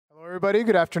everybody.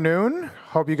 Good afternoon.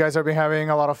 Hope you guys have been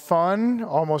having a lot of fun.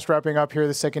 Almost wrapping up here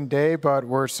the second day, but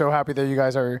we're so happy that you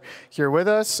guys are here with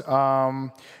us.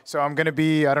 So I'm going to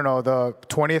be, the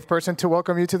 20th person to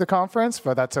welcome you to the conference,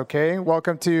 but that's okay.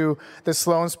 Welcome to the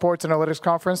Sloan Sports Analytics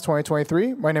Conference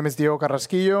 2023. My name is Diego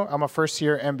Carrasquillo. I'm a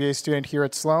first-year MBA student here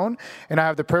at Sloan, and I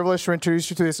have the privilege to introduce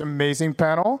you to this amazing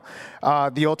panel,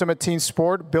 the ultimate team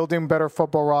sport, building better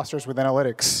football rosters with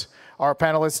analytics. Our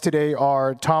panelists today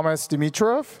are Thomas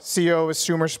Dimitroff, CEO of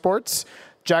SumerSports,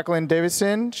 Jacqueline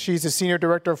Davidson, she's the Senior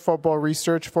Director of Football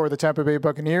Research for the Tampa Bay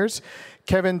Buccaneers,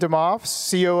 Kevin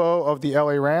Demoff, COO of the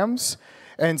LA Rams,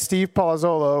 and Steve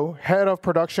Palazzolo, Head of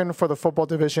Production for the Football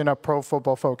Division at Pro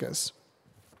Football Focus.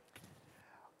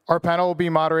 Our panel will be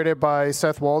moderated by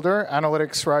Seth Walder,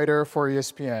 analytics writer for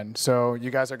ESPN. So you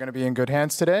guys are going to be in good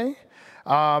hands today.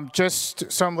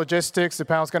 Just some logistics. The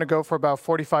panel's going to go for about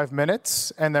 45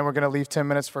 minutes, and then we're going to leave 10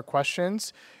 minutes for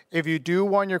questions. If you do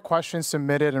want your questions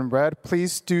submitted and read,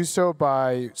 please do so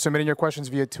by submitting your questions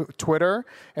via Twitter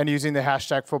and using the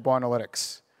hashtag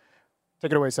 #FootballAnalytics.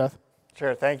 Take it away, Seth.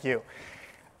 Sure, thank you.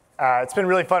 It's been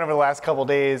really fun over the last couple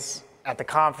days at the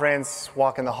conference,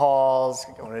 walking the halls,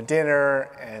 going to dinner,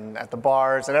 and at the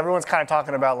bars, and everyone's kind of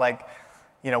talking about,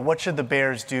 what should the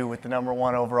Bears do with the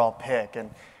 #1 overall pick,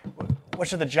 and what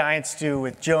should the Giants do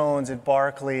with Jones and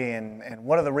Barkley, and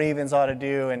what do the Ravens ought to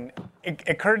do? And it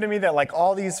occurred to me that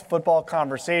all these football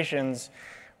conversations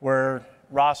were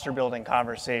roster building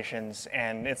conversations,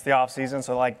 and it's the off season,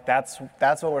 so that's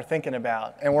what we're thinking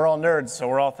about. And we're all nerds, so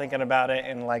we're all thinking about it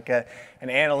in an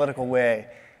analytical way.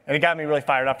 And it got me really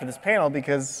fired up for this panel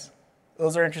because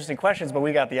those are interesting questions, but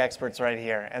we got the experts right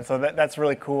here. And so that's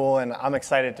really cool, and I'm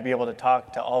excited to be able to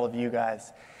talk to all of you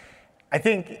guys. I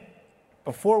think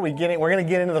before we get in, we're going to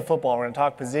get into the football. We're going to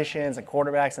talk positions and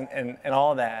quarterbacks and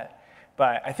all that.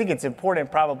 But I think it's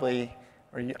important probably,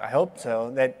 or I hope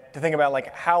so, to think about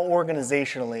how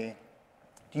organizationally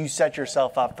do you set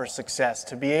yourself up for success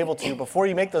to be able to, before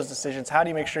you make those decisions, how do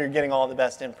you make sure you're getting all the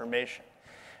best information?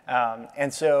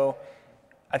 And so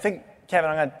I think, Kevin,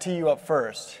 I'm going to tee you up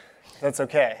first. That's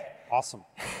okay. Awesome.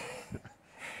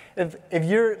 If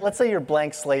you're, let's say you're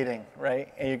blank slating,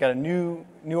 right? And you've got a new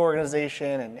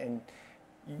organization and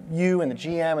you and the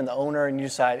GM and the owner, and you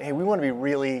decide, hey, we want to be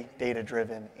really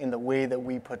data-driven in the way that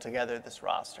we put together this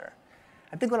roster.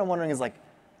 I think what I'm wondering is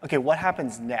okay, what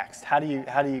happens next? How do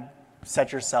you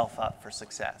set yourself up for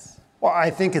success? Well, I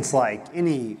think it's like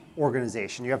any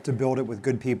organization. You have to build it with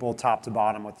good people, top to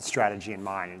bottom, with the strategy in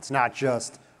mind. It's not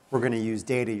just we're going to use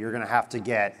data. You're going to have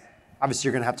to obviously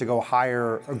you're going to have to go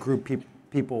hire a group of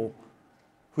people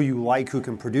who you like, who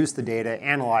can produce the data,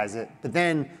 analyze it. But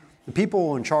then the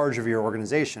people in charge of your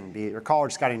organization, be it your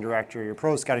college scouting director, your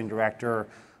pro scouting director,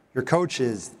 your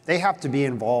coaches, they have to be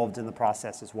involved in the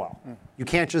process as well. You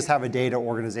can't just have a data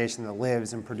organization that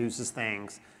lives and produces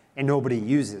things and nobody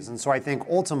uses. And so I think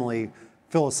ultimately,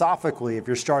 philosophically, if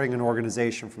you're starting an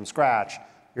organization from scratch,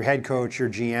 your head coach, your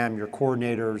GM, your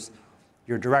coordinators,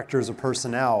 your directors of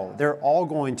personnel, they're all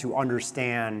going to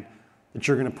understand that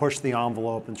you're going to push the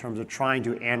envelope in terms of trying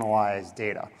to analyze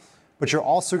data. But you're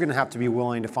also going to have to be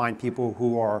willing to find people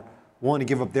who are willing to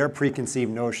give up their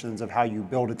preconceived notions of how you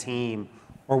build a team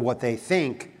or what they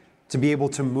think to be able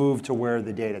to move to where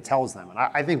the data tells them. And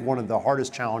I think one of the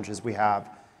hardest challenges we have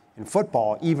in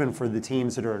football, even for the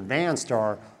teams that are advanced,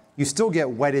 are you still get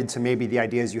wedded to maybe the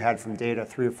ideas you had from data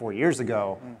 3 or 4 years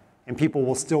ago, and people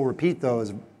will still repeat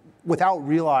those without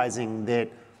realizing that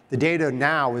the data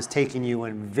now is taking you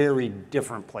in very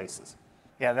different places.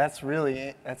 Yeah, that's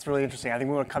really interesting. I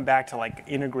think we want to come back to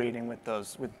integrating with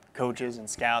coaches and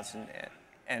scouts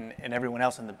and everyone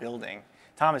else in the building.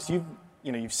 Thomas,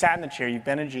 you've sat in the chair, you've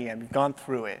been a GM, you've gone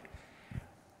through it.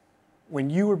 When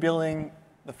you were building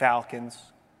the Falcons,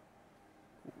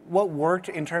 what worked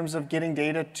in terms of getting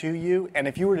data to you? And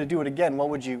if you were to do it again, what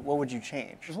would you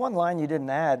change? There's one line you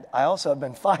didn't add. I also have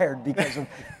been fired because of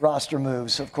roster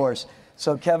moves, of course.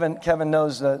 So Kevin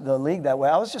knows the league that way.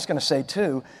 I was just going to say,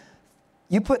 too,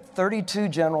 you put 32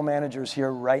 general managers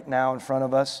here right now in front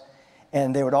of us,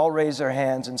 and they would all raise their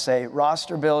hands and say,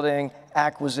 roster building,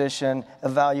 acquisition,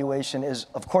 evaluation is,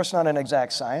 of course, not an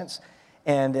exact science.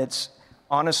 And it's,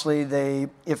 honestly,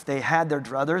 if they had their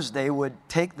druthers, they would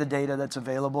take the data that's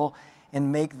available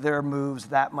and make their moves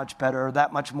that much better,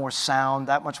 that much more sound,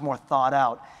 that much more thought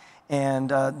out. And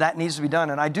that needs to be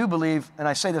done. And I do believe, and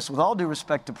I say this with all due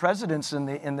respect to presidents in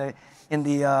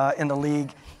the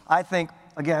league, I think,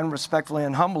 again, respectfully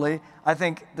and humbly, I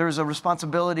think there's a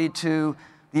responsibility to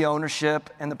the ownership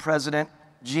and the president,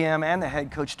 GM, and the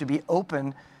head coach to be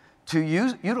open to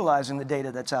utilizing the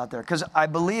data that's out there, because I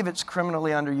believe it's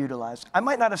criminally underutilized. I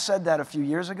might not have said that a few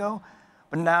years ago,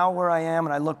 But now where I am,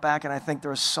 and I look back and I think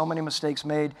there are so many mistakes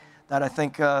made that I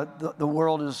think the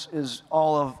world is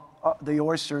all of the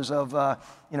oysters of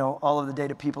all of the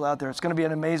data people out there. It's going to be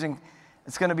an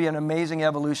amazing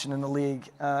evolution in the league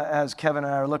as Kevin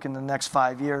and I are looking the next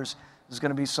 5 years. There's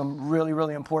going to be some really,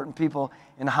 really important people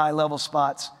in high-level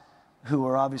spots who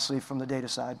are obviously from the data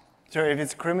side. So if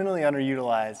it's criminally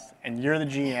underutilized and you're the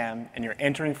GM and you're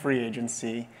entering free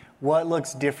agency, what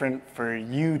looks different for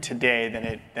you today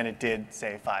than it did,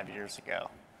 say, 5 years ago?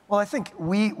 Well, I think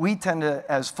we tend to,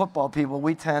 as football people,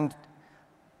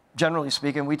 generally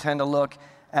speaking, we tend to look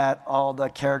at all the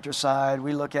character side.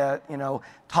 We look at,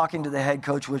 talking to the head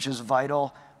coach, which is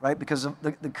vital, right? Because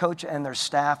the coach and their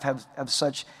staff have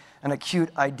such an acute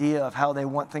idea of how they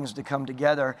want things to come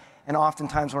together. And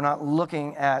oftentimes we're not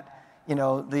looking at,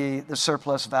 the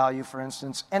surplus value, for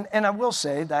instance. And I will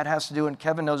say that has to do, and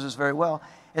Kevin knows this very well,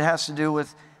 it has to do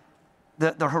with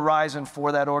the horizon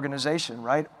for that organization,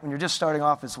 right? When you're just starting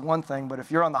off, it's one thing, but if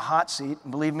you're on the hot seat,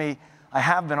 and believe me, I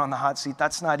have been on the hot seat,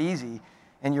 that's not easy.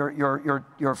 And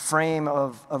your frame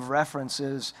of reference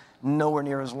is nowhere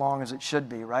near as long as it should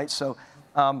be, right? So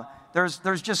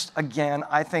there's just, again,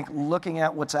 I think looking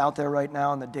at what's out there right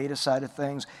now on the data side of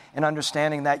things and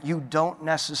understanding that you don't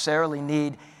necessarily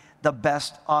need the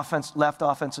best left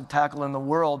offensive tackle in the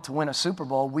world to win a Super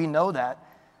Bowl. We know that.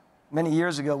 Many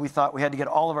years ago, we thought we had to get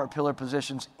all of our pillar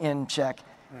positions in check,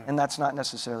 and that's not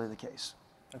necessarily the case.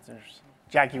 That's interesting.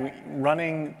 Jackie,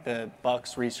 running the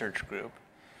Bucs research group,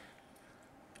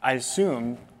 I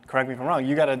assume, correct me if I'm wrong,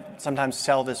 you got to sometimes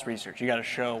sell this research. You got to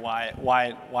show why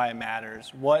it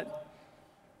matters. What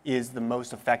is the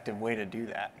most effective way to do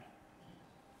that?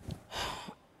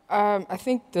 I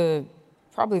think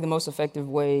probably the most effective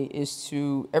way is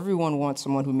everyone wants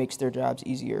someone who makes their jobs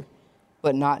easier,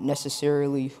 but not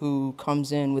necessarily who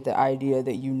comes in with the idea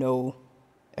that you know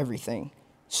everything.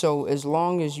 So as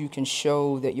long as you can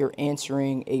show that you're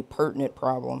answering a pertinent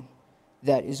problem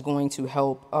that is going to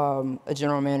help a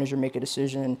general manager make a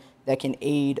decision that can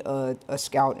aid a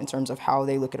scout in terms of how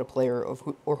they look at a player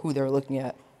or who they're looking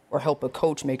at, or help a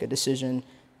coach make a decision,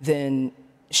 then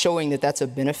showing that that's a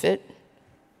benefit,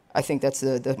 I think that's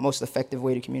the most effective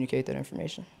way to communicate that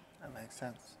information. That makes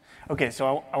sense. Okay,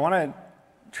 so I want to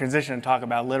transition and talk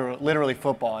about literally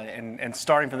football and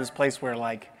starting from this place where,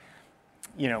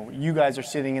 you guys are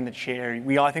sitting in the chair.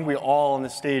 I think we all on the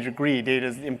stage agree data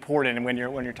is important when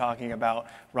you're talking about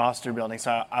roster building.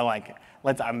 So I like it.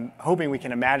 I'm hoping we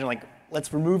can imagine,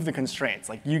 let's remove the constraints.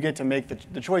 You get to make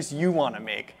the choice you want to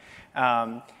make.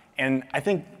 And I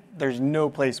think there's no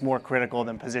place more critical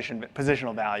than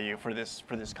positional value for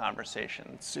this conversation.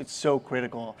 It's so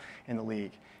critical in the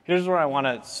league. Here's where I want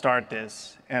to start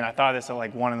this, and I thought of this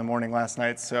at 1 a.m. last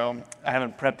night, so I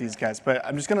haven't prepped these guys, but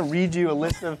I'm just going to read you a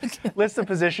list of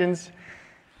positions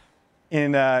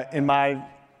in my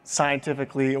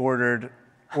scientifically ordered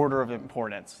order of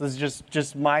importance. This is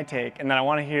just my take, and then I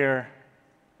want to hear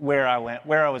where I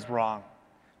was wrong.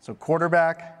 So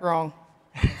quarterback. Wrong.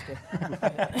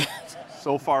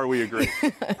 So far, we agree.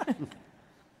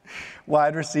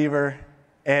 Wide receiver,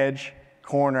 edge,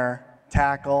 corner,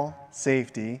 tackle,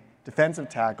 safety, defensive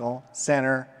tackle,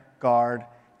 center, guard,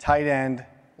 tight end,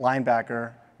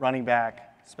 linebacker, running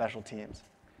back, special teams.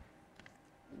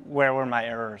 Where were my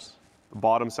errors? The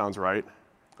bottom sounds right.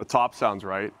 The top sounds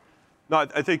right. No,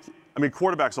 I think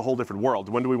quarterback's a whole different world.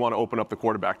 When do we want to open up the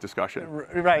quarterback discussion?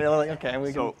 Right, okay.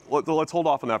 Let's hold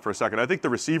off on that for a second. I think the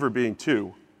receiver being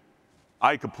 2,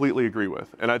 I completely agree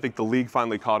with. And I think the league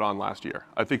finally caught on last year.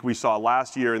 I think we saw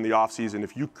last year in the offseason,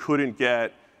 if you couldn't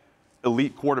get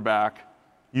elite quarterback,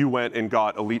 you went and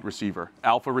got elite receiver,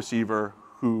 alpha receiver,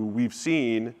 who we've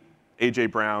seen A.J.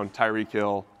 Brown, Tyreek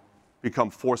Hill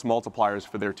become force multipliers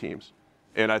for their teams.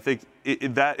 And I think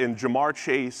that in Jamar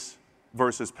Chase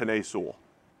versus Penei Sewell,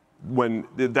 when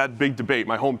that big debate,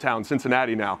 my hometown,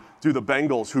 Cincinnati now, do the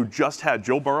Bengals, who just had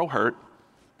Joe Burrow hurt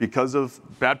because of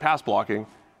bad pass blocking,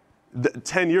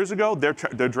 10 years ago, they're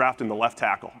drafting the left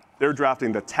tackle. They're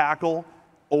drafting the tackle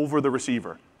over the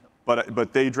receiver.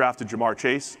 But they drafted Jamar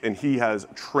Chase, and he has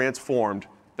transformed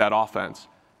that offense.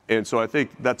 And so I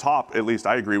think that top, at least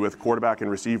I agree with, quarterback and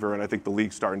receiver, and I think the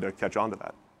league's starting to catch on to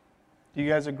that. Do you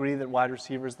guys agree that wide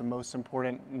receiver is the most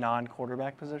important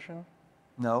non-quarterback position?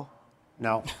 No.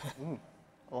 No.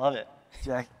 Love it.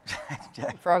 Jack.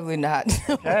 Probably not.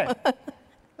 Okay.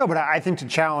 No, but I think to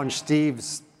challenge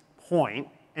Steve's point,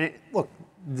 and look,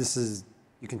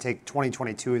 you can take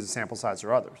 2022 as a sample size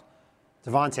or others.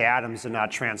 Devontae Adams did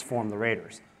not transform the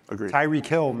Raiders. Agreed. Tyreek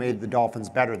Hill made the Dolphins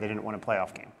better. They didn't win a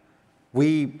playoff game.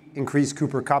 We increased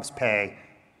Cooper Kupp's pay.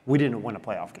 We didn't win a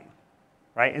playoff game.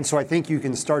 right? And so I think you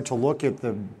can start to look at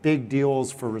the big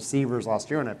deals for receivers last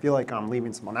year, and I feel like I'm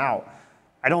leaving someone out.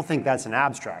 I don't think that's an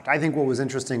abstract. I think what was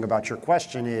interesting about your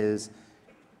question is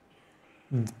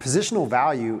positional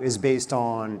value is based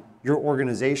on your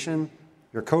organization,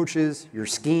 your coaches, your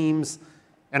schemes,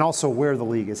 and also where the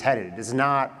league is headed. It's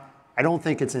not, I don't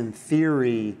think it's in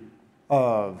theory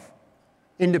of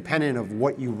independent of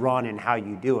what you run and how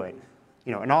you do it.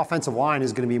 You know, an offensive line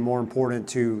is going to be more important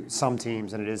to some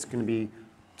teams than it is going to be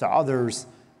to others.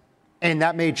 And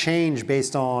that may change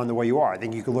based on the way you are. I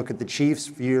think you could look at the Chiefs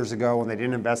a few years ago when they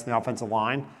didn't invest in the offensive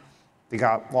line. They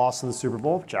got lost in the Super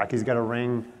Bowl. Jackie's got a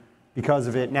ring because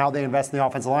of it. Now they invest in the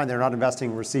offensive line. They're not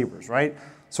investing in receivers, right?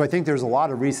 So I think there's a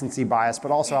lot of recency bias, but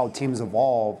also how teams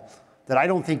evolve that I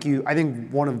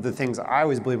think one of the things I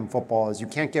always believe in football is you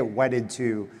can't get wedded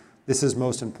to this is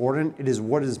most important. It is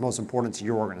what is most important to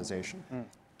your organization.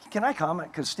 Can I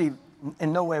comment? Because Steve,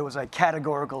 in no way was I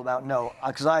categorical about no.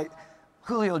 Because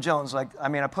Julio Jones,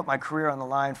 I put my career on the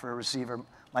line for a receiver.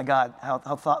 My God, how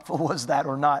thoughtful was that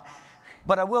or not?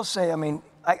 But I will say,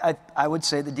 I would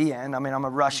say the DN. I'm a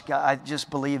rush guy. I just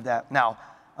believe that. Now,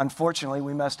 unfortunately,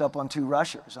 we messed up on 2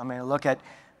 rushers. Look at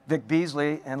Vic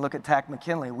Beasley and look at Tack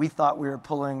McKinley. We thought we were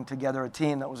pulling together a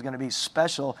team that was going to be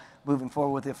special moving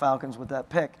forward with the Falcons with that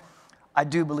pick. I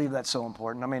do believe that's so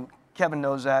important. Kevin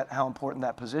knows that, how important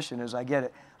that position is. I get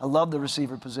it. I love the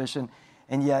receiver position,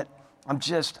 and yet I'm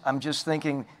just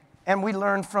thinking, and we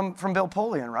learned from Bill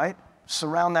Polian, right?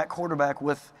 Surround that quarterback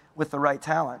with the right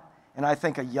talent. And I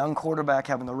think a young quarterback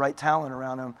having the right talent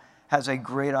around him has a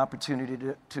great opportunity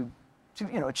to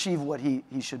achieve what he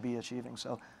should be achieving.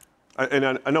 So,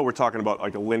 and I know we're talking about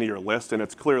like a linear list, and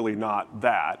it's clearly not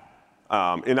that.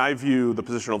 And I view the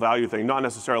positional value thing not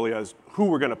necessarily as who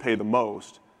we're going to pay the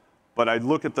most, but I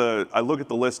look at the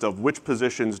list of which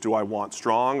positions do I want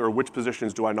strong or which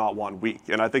positions do I not want weak.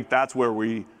 And I think that's where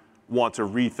we want to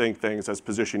rethink things as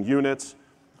position units.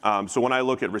 So when I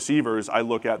look at receivers, I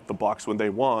look at the Bucs when they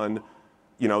won.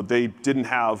 They didn't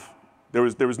have there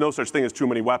was no such thing as too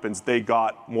many weapons. They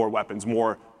got more weapons,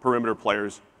 more perimeter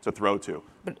players to throw to.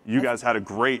 But you guys had a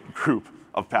great group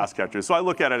of pass catchers. So I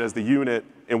look at it as the unit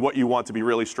and what you want to be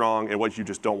really strong and what you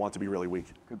just don't want to be really weak.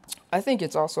 I think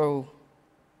it's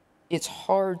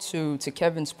hard to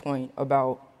Kevin's point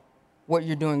about what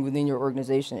you're doing within your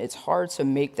organization. It's hard to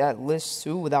make that list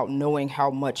too without knowing how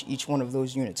much each one of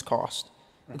those units cost.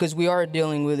 Because we are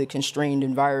dealing with a constrained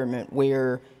environment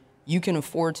where you can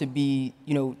afford to be,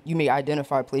 you may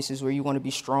identify places where you want to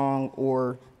be strong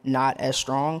or not as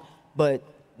strong, but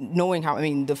knowing how,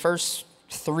 the first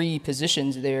 3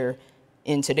 positions there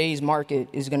in today's market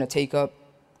is going to take up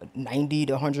 $90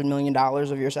 to $100 million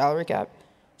of your salary cap.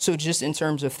 So just in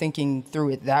terms of thinking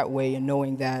through it that way and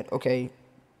knowing that, okay,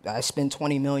 I spend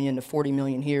 $20 million to $40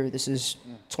 million here, this is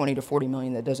 $20 to $40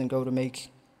 million that doesn't go to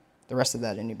make the rest of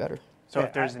that any better. So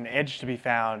if there's an edge to be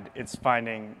found, it's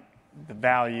finding the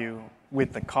value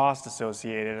with the cost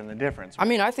associated and the difference.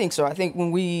 I think so. I think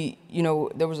when we,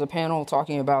 there was a panel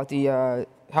talking about the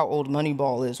how old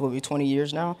Moneyball is, 20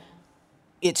 years now?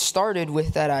 It started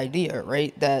with that idea,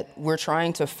 right? That we're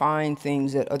trying to find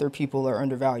things that other people are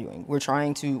undervaluing.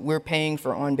 We're paying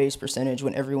for on-base percentage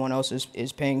when everyone else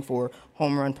is paying for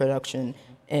home run production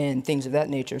and things of that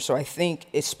nature. So I think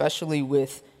especially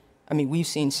with, we've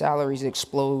seen salaries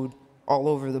explode all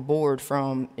over the board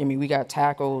from, we got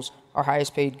tackles, our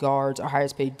highest paid guards, our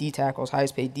highest paid D tackles,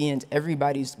 highest paid D ends,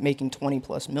 everybody's making 20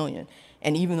 plus million.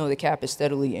 And even though the cap is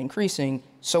steadily increasing,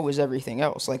 so is everything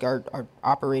else. Like our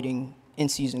operating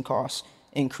in-season costs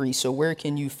increase. So where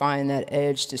can you find that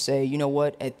edge to say, you know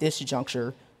what, at this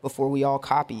juncture, before we all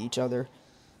copy each other,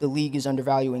 the league is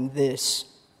undervaluing this.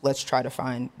 Let's try to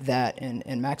find that and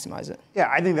maximize it. Yeah,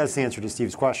 I think that's the answer to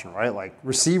Steve's question, right? Like,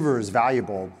 receiver is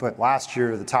valuable, but last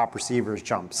year the top receivers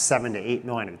jumped 7 to 8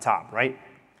 million at the top, right?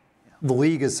 The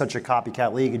league is such a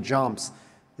copycat league, it jumps.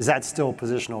 Is that still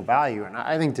positional value? And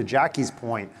I think to Jackie's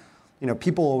point,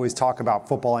 people always talk about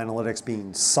football analytics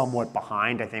being somewhat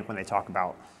behind, I think, when they talk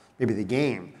about maybe the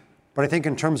game. But I think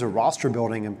in terms of roster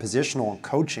building and positional and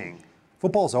coaching,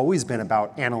 football's always been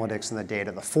about analytics and the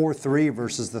data, the 4-3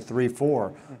 versus the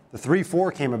 3-4. The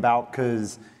 3-4 came about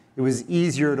because it was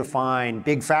easier to find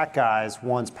big fat guys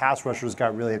once pass rushers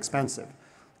got really expensive.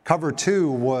 Cover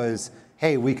 2 was,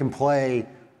 hey, we can play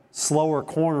slower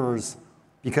corners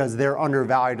because they're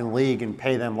undervalued in the league and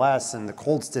pay them less, and the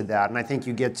Colts did that. And I think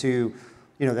you get to,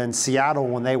 then Seattle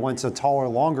when they went to taller,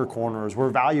 longer corners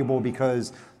were valuable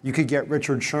because you could get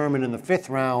Richard Sherman in the 5th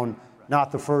round,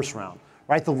 not the 1st round.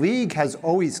 Right? The league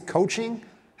coaching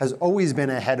has always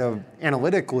been ahead of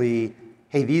analytically,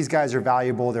 hey, these guys are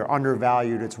valuable, they're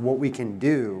undervalued, it's what we can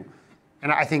do.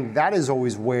 And I think that is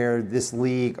always where this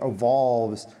league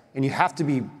evolves, and you have to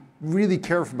be really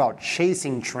careful about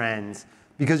chasing trends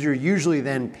because you're usually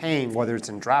then paying, whether it's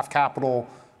in draft capital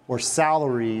or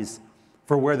salaries,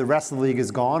 for where the rest of the league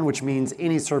is gone, which means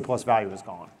any surplus value is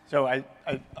gone. So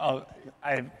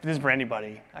this is for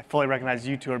anybody. I fully recognize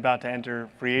you two are about to enter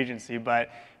free agency, but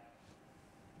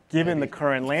given the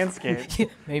current landscape,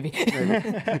 Maybe.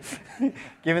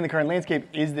 given the current landscape,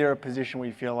 is there a position where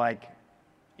you feel like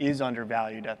is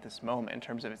undervalued at this moment in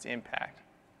terms of its impact?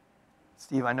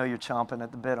 Steve, I know you're chomping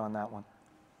at the bit on that one.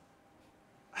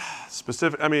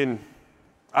 I mean,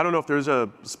 I don't know if there's a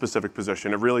specific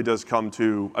position. It really does come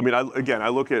to, I mean, I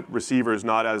look at receivers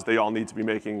not as they all need to be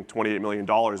making $28 million,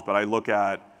 but I look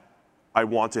at, I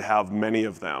want to have many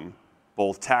of them,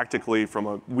 both tactically from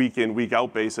a week in, week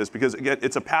out basis, because again,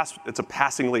 it's a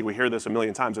passing league. We hear this a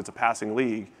million times. It's a passing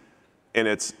league, and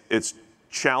it's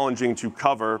challenging to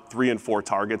cover 3 and 4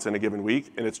 targets in a given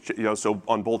week, and it's, so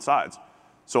on both sides.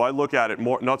 So I look at it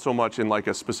more, not so much in like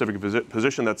a specific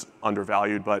position that's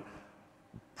undervalued, but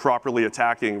properly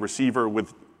attacking receiver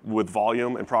with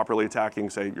volume and properly attacking,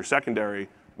 say, your secondary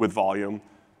with volume,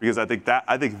 because I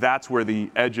think that's where the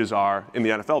edges are in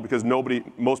the NFL, because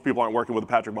most people aren't working with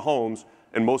Patrick Mahomes,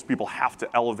 and most people have to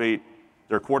elevate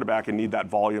their quarterback and need that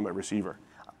volume at receiver.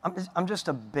 I'm just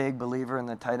a big believer in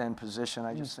the tight end position.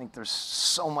 I just think there's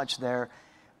so much there.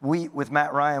 With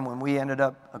Matt Ryan, when we ended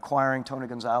up acquiring Tony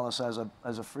Gonzalez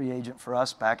as a free agent for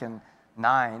us back in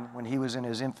 2009, when he was in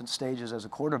his infant stages as a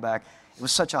quarterback, it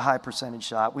was such a high percentage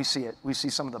shot. We see it. We see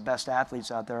some of the best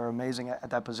athletes out there are amazing at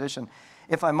that position.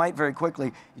 If I might very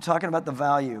quickly, you're talking about the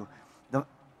value.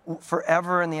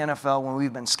 Forever in the NFL, when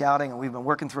we've been scouting and we've been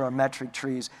working through our metric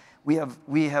trees,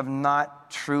 we have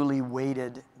not truly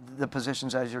weighted the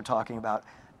positions as you're talking about.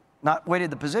 Not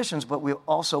weighted the positions, but we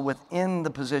also within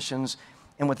the positions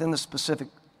and within the specific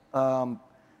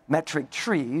metric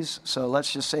trees, so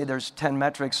let's just say there's 10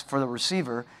 metrics for the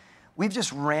receiver, we've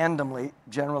just randomly,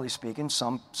 generally speaking,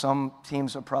 some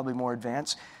teams are probably more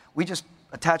advanced, we just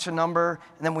attach a number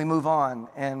and then we move on,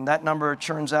 and that number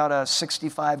churns out a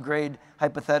 65 grade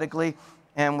hypothetically,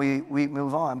 and we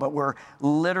move on. But we're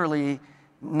literally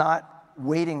not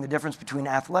weighting the difference between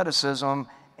athleticism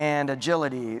and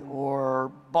agility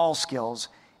or ball skills.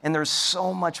 And there's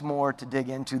so much more to dig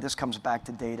into. This comes back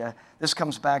to data. This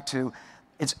comes back to,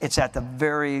 it's at the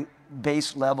very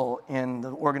base level in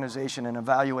the organization and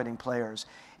evaluating players.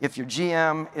 If your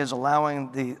GM is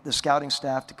allowing the scouting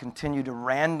staff to continue to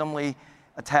randomly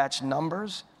attach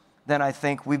numbers, then I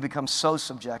think we've become so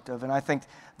subjective. And I think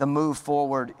the move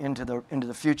forward into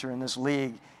the future in this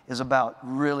league is about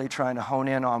really trying to hone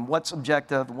in on what's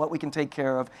objective, what we can take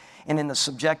care of, and in the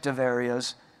subjective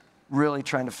areas, really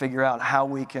trying to figure out how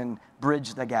we can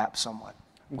bridge the gap somewhat.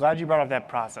 I'm glad you brought up that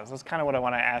process. That's kind of what I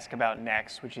want to ask about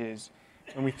next, which is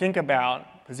when we think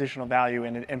about positional value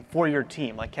and for your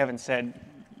team, like Kevin said,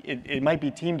 it might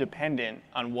be team dependent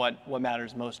on what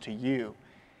matters most to you.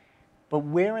 But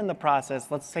where in the process,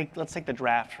 let's take the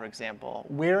draft, for example,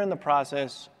 where in the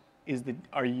process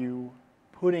are you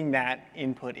putting that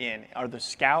input in? Are the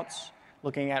scouts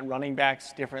looking at running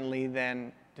backs differently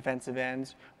than defensive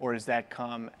ends, or does that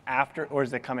come after, or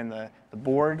does that come in the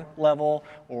board level,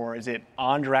 or is it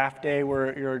on draft day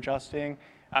where you're adjusting?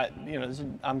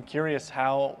 I'm curious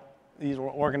how these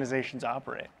organizations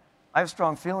operate. I have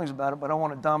strong feelings about it, but I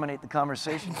want to dominate the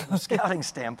conversation from a scouting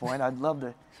standpoint. I'd love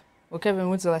to. Well, Kevin,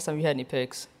 when's the last time you had any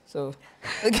picks? So.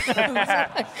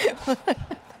 I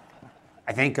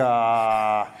think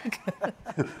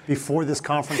before this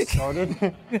conference started,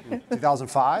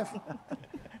 2005.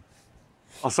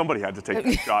 Well, somebody had to take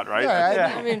the shot, right?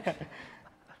 Yeah.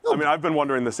 I mean, I've been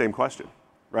wondering the same question,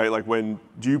 right? Like,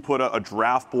 do you put a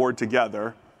draft board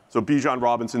together? So Bijan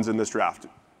Robinson's in this draft,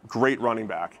 great running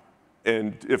back,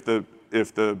 and if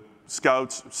the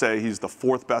scouts say he's the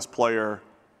 4th best player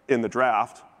in the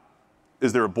draft,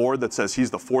 is there a board that says he's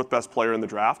the 4th best player in the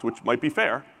draft, which might be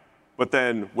fair, but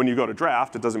then when you go to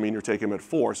draft, it doesn't mean you're taking him at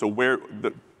 4. So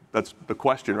that's the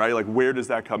question, right? Like, where does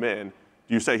that come in?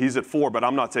 Do you say he's at 4, but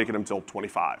I'm not taking him till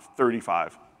 25,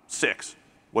 35, 6?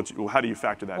 How do you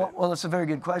factor that in? Well, it's a very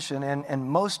good question, and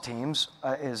most teams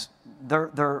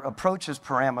their approach is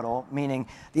pyramidal, meaning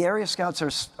the area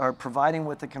scouts are providing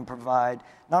what they can provide,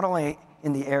 not only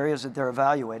in the areas that they're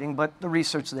evaluating, but the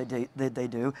research that they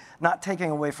do, not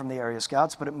taking away from the area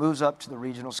scouts, but it moves up to the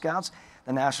regional scouts,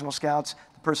 the national scouts,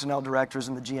 the personnel directors,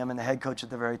 and the GM and the head coach at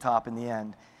the very top in the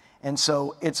end. And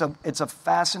so it's a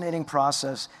fascinating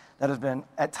process that has been,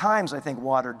 at times, I think,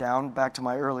 watered down, back to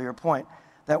my earlier point,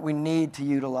 that we need to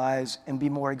utilize and be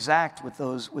more exact with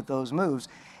those moves.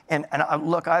 And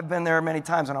look, I've been there many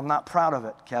times, and I'm not proud of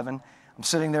it, Kevin. I'm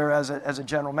sitting there as a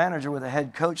general manager with a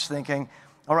head coach thinking,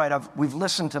 all right, we've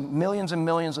listened to millions and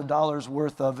millions of dollars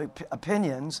worth of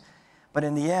opinions, but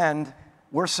in the end,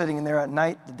 we're sitting in there at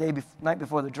night, night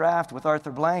before the draft with Arthur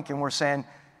Blank, and we're saying,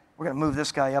 we're going to move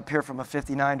this guy up here from a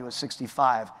 59 to a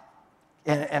 65.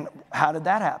 And how did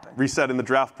that happen? Resetting the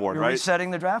draft board, right? Resetting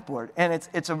the draft board. And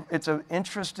it's an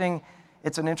interesting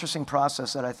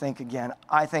process that I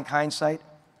think hindsight,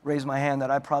 raise my hand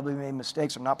that I probably made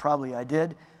mistakes, or not probably, I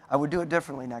did. I would do it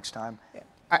differently next time.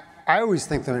 I always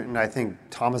think that, and I think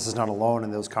Thomas is not alone in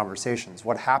those conversations.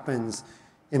 What happens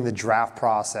in the draft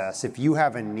process, if you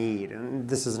have a need, and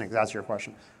this isn't exactly your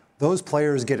question, those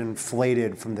players get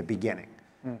inflated from the beginning.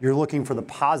 You're looking for the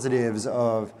positives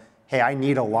of, hey, I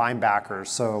need a linebacker,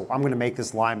 so I'm going to make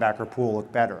this linebacker pool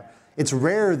look better. It's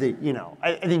rare that,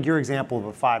 I think your example of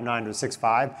a 5'9" to a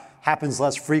 6'5" happens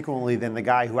less frequently than the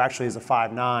guy who actually is a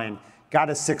 5'9", got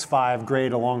a 6'5"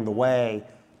 grade along the way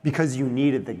because you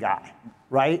needed the guy,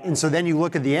 right? And so then you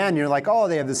look at the end, you're like, oh,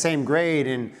 they have the same grade,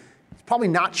 and it's probably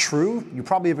not true. You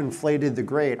probably have inflated the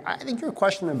grade. I think your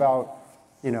question about,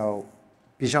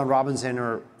 Bijan Robinson,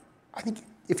 or I think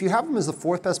if you have him as the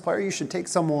fourth best player, you should take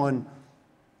someone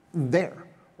there,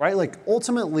 right? Like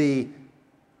ultimately,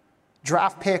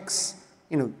 draft picks,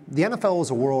 the NFL is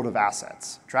a world of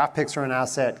assets. Draft picks are an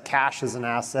asset, cash is an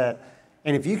asset,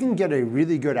 and if you can get a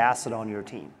really good asset on your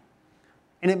team,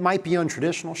 and it might be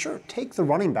untraditional, sure, take the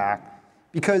running back,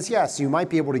 because yes, you might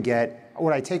be able to get,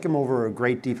 would I take him over a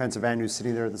great defensive end who's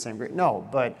sitting there at the same grade? No,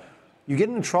 but you get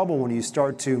into trouble when you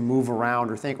start to move around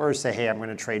or say, hey, I'm going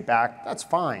to trade back. That's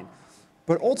fine.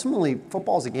 But ultimately,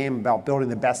 football is a game about building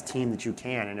the best team that you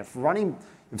can. And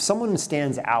if someone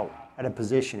stands out at a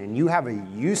position and you have a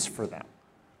use for them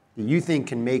that you think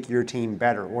can make your team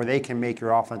better, or they can make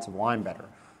your offensive line better,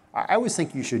 I always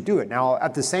think you should do it. Now,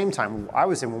 at the same time, I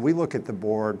would say when we look at the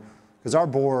board, because our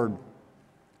board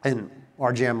and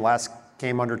our GM Les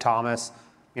came under Thomas,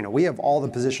 we have all the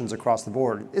positions across the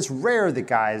board. It's rare that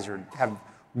guys have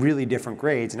really different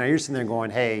grades. Now you're sitting there going,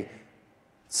 hey,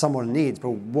 someone needs.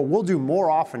 But what we'll do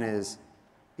more often is,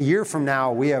 a year from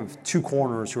now, we have 2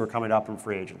 corners who are coming up in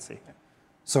free agency.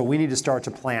 So we need to start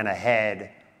to plan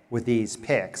ahead with these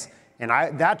picks. And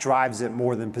that drives it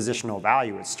more than positional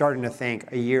value. It's starting to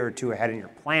think a year or 2 ahead in your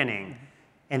planning,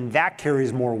 and that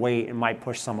carries more weight and might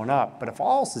push someone up. But if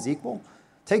all else is equal,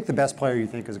 take the best player you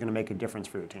think is going to make a difference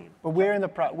for your team. But we're in the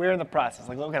process.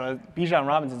 Like, look at Bijan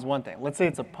Robinson's one thing. Let's say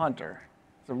it's a punter.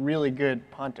 It's a really good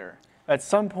punter. At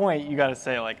some point, you got to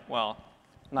say, like, well,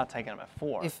 I'm not taking him at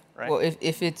 4, right? Well,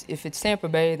 if it's Tampa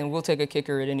Bay, then we'll take a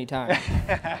kicker at any time.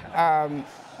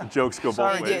 Jokes go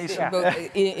both ways.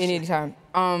 Any time.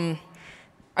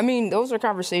 Those are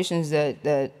conversations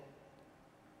that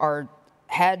are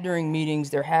had during meetings.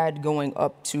 They're had going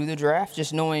up to the draft,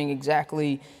 just knowing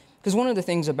exactly. Because one of the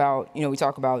things about, we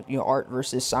talk about, art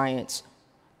versus science,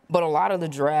 but a lot of the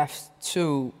draft,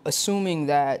 too, assuming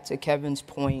that, to Kevin's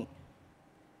point,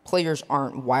 players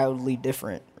aren't wildly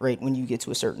different, right, when you get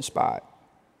to a certain spot,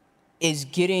 is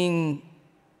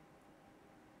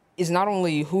not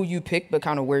only who you pick, but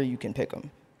kind of where you can pick them.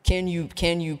 Can you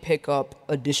pick up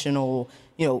additional,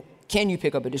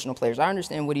 players? I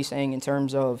understand what he's saying in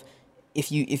terms of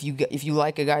if you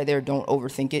like a guy there, don't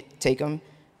overthink it, take him.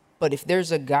 But if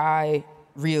there's a guy,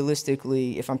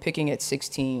 realistically, if I'm picking at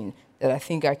 16, that I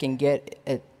think I can get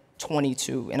at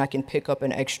 22 and I can pick up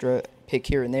an extra pick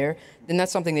here and there, then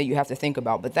that's something that you have to think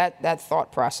about. But that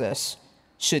thought process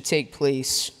should take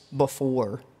place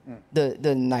before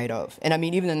the night of. And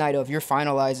even the night of, you're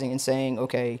finalizing and saying,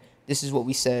 okay, this is what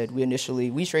we said.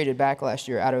 We traded back last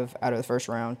year out of the first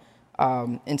round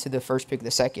into the first pick of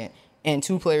the second. And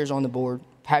 2 players on the board,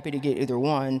 happy to get either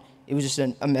one. It was just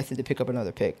a method to pick up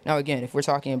another pick. Now, again, if we're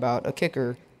talking about a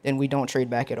kicker, then we don't trade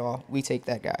back at all. We take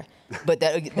that guy. But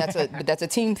that's a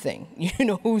team thing.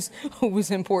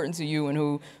 Who's important to you, and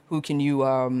who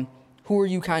are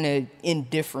you kind of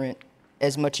indifferent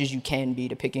as much as you can be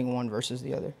to picking one versus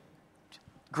the other.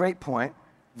 Great point.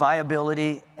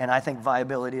 Viability, and I think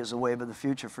viability is a wave of the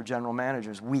future for general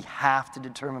managers. We have to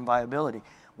determine viability.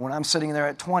 When I'm sitting there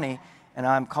at 20 and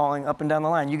I'm calling up and down the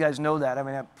line, you guys know that.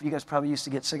 You guys probably used to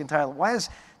get sick and tired. Why is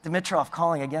Dimitroff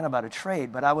calling again about a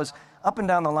trade? But I was up and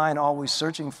down the line always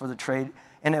searching for the trade,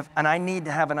 and I need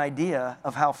to have an idea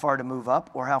of how far to move up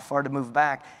or how far to move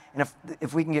back. And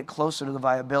if we can get closer to the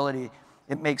viability,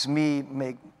 it makes me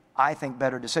make, I think,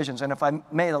 better decisions. And if I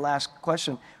may, the last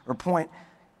question or point,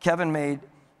 Kevin made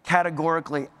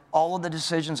categorically all of the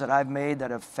decisions that I've made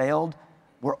that have failed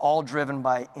were all driven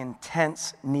by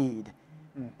intense need.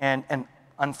 And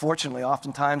unfortunately,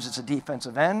 oftentimes it's a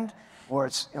defensive end, or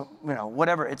it's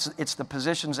whatever. It's the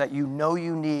positions that you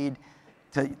need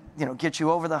get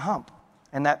you over the hump.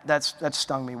 And that's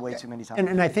stung me way too many times.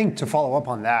 And I think to follow up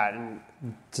on that, and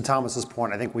to Thomas's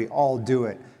point, I think we all do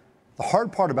it. The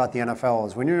hard part about the NFL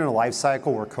is when you're in a life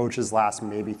cycle where coaches last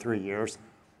maybe 3 years,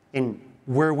 and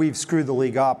where we've screwed the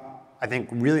league up, I think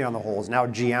really on the whole, is now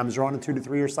GMs are on a 2 to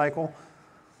 3 year cycle.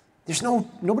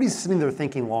 Nobody's sitting there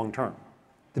thinking long term.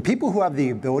 The people who have the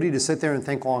ability to sit there and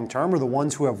think long term are the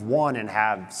ones who have won and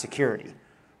have security,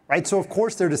 right? So of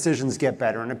course their decisions get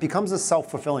better, and it becomes a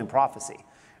self-fulfilling prophecy.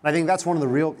 And I think that's one of the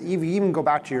real, even go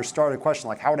back to your started question,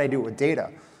 like how would I do it with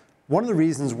data? One of the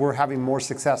reasons we're having more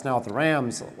success now at the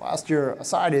Rams, last year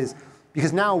aside, is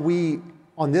because now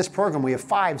on this program, we have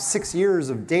 5-6 years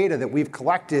of data that we've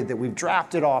collected, that we've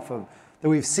drafted off of, that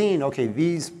we've seen, okay,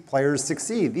 these players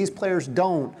succeed, these players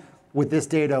don't with this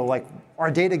data. Like our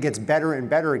data gets better and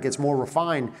better, it gets more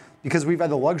refined because we've had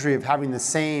the luxury of having the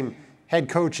same head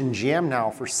coach and GM now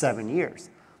for 7 years.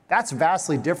 That's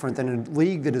vastly different than a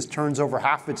league that turns over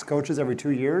half of its coaches every 2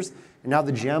 years, and now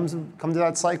the GMs have come to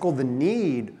that cycle. The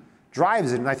need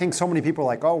drives it, and I think so many people are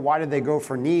like, oh, why did they go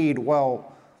for need?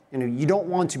 Well, you don't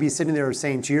want to be sitting there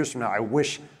saying 2 years from now, I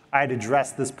wish I had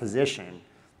addressed this position,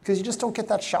 because you just don't get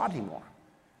that shot anymore.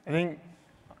 I think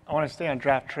I want to stay on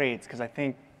draft trades because I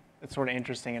think it's sort of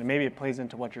interesting, and maybe it plays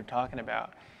into what you're talking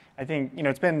about. I think,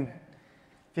 it's been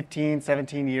 15,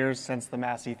 17 years since the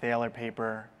Massey Thaler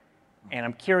paper. And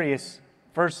I'm curious,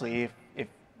 firstly, if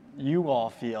you all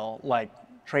feel like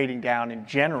trading down in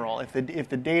general, if the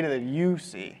data that you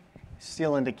see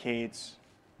still indicates,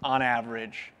 on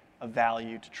average, a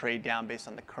value to trade down based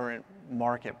on the current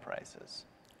market prices.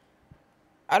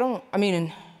 I don't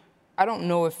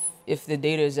know if the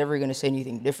data is ever going to say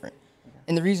anything different.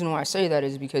 And the reason why I say that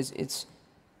is because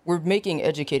we're making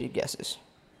educated guesses.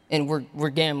 And we're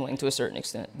gambling to a certain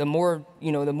extent. The more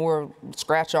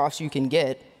scratch-offs you can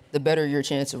get, the better your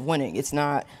chance of winning. It's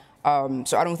not,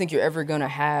 so I don't think you're ever gonna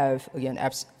have, again,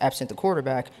 absent the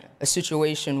quarterback, a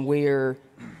situation where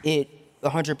it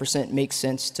 100% makes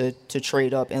sense to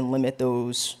trade up and limit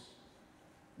those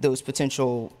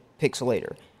potential picks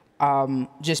later.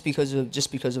 Just because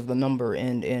of the number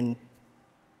and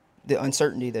the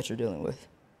uncertainty that you're dealing with.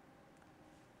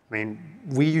 I mean,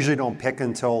 we usually don't pick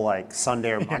until like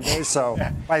Sunday or Monday, so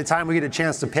by the time we get a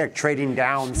chance to pick, trading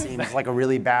down seems like a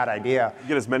really bad idea. You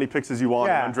get as many picks as you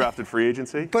want in undrafted free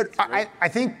agency. But I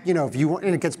think, if you want,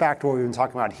 and it gets back to what we've been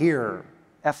talking about here.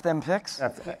 F them picks?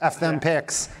 F them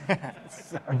picks.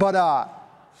 But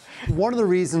one of the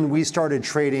reasons we started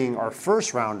trading our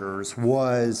first rounders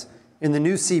was in the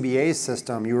new CBA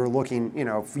system, you were looking,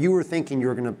 if you were thinking you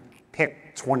were going to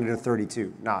pick 20 to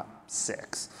 32, not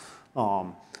 6.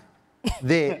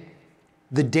 The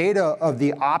data of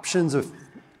the options of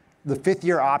the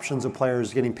fifth-year options of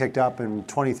players getting picked up in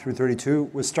 20 through 32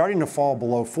 was starting to fall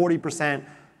below 40%,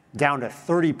 down to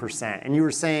 30%. And you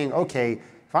were saying, okay,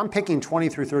 if I'm picking 20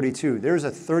 through 32, there's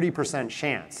a 30%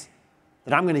 chance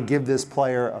that I'm going to give this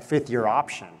player a fifth-year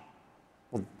option.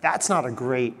 Well, that's not a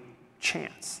great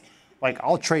chance. Like,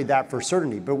 I'll trade that for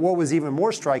certainty. But what was even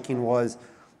more striking was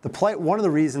one of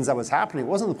the reasons that was happening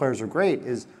wasn't the players were great,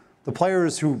 is the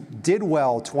players who did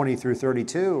well 20 through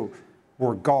 32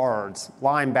 were guards,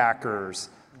 linebackers,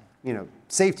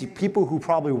 safety, people who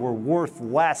probably were worth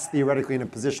less theoretically in a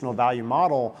positional value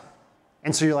model.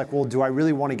 And so you're like, well, do I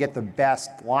really want to get the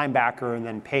best linebacker and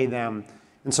then pay them?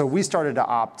 And so we started to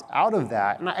opt out of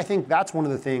that. And I think that's one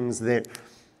of the things that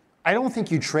I don't think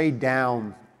you trade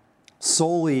down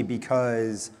solely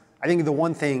because I think the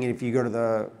one thing, if you go to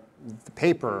the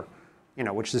paper,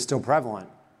 which is still prevalent,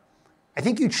 I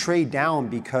think you trade down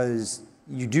because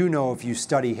you do know, if you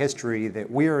study history, that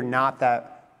we are not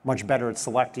that much better at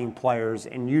selecting players.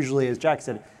 And usually, as Jack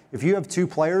said, if you have two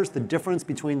players, the difference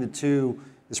between the two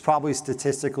is probably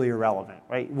statistically irrelevant,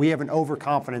 right? We have an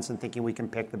overconfidence in thinking we can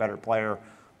pick the better player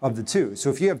of the two. So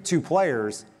if you have two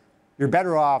players, you're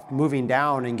better off moving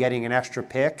down and getting an extra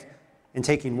pick and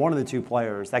taking one of the two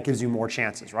players. That gives you more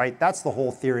chances, right? That's the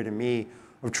whole theory to me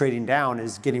of trading down,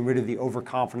 is getting rid of the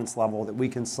overconfidence level that we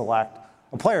can select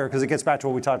a player, because it gets back to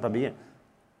what we talked about at the beginning.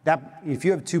 That if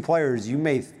you have two players,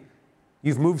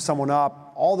 you've moved someone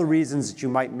up. All the reasons that you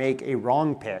might make a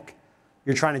wrong pick,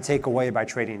 you're trying to take away by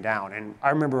trading down. And I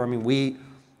remember,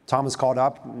 Thomas called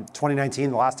up in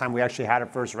 2019, the last time we actually had a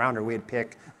first rounder, we had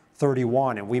picked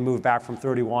 31, and we moved back from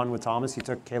 31 with Thomas. He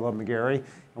took Caleb McGarry,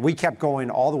 and we kept going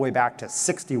all the way back to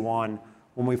 61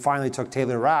 when we finally took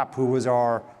Taylor Rapp, who was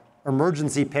our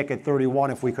emergency pick at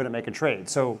 31 if we couldn't make a trade.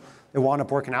 So it wound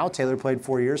up working out. Taylor played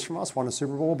 4 years from us, won a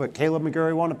Super Bowl, but Caleb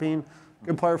McGarry wound up being a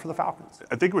good player for the Falcons.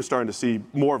 I think we're starting to see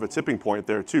more of a tipping point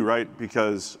there too, right?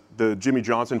 Because the Jimmy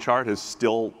Johnson chart is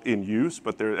still in use,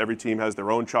 but every team has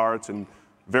their own charts, and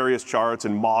various charts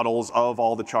and models of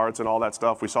all the charts and all that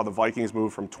stuff. We saw the Vikings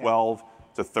move from 12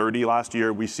 to 30 last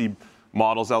year. We see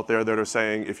models out there that are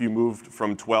saying if you moved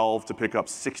from 12 to pick up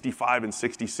 65 and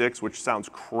 66, which sounds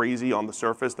crazy on the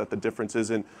surface, that the difference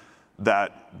isn't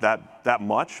that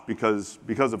much because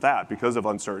of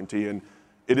uncertainty. And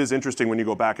it is interesting when you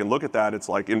go back and look at that. It's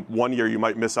like in one year you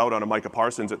might miss out on a Micah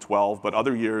Parsons at 12, but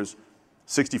other years,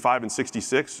 65 and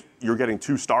 66, you're getting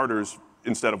 2 starters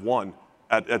instead of 1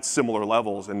 at similar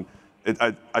levels. And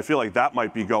I feel like that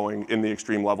might be going in the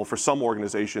extreme level for some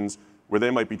organizations where they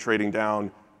might be trading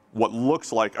down what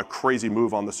looks like a crazy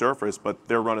move on the surface, but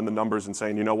they're running the numbers and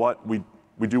saying, you know what, we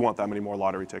do want that many more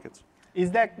lottery tickets.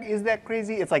 Is that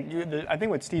crazy? It's like I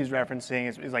think what Steve's referencing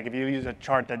is like if you use a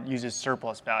chart that uses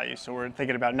surplus value. So we're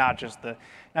thinking about not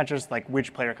just like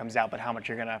which player comes out, but how much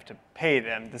you're going to have to pay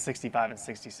them. The 65 and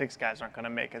 66 guys aren't going to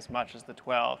make as much as the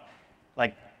 12.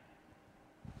 Like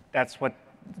that's what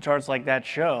charts like that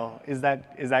show. Is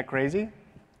that crazy?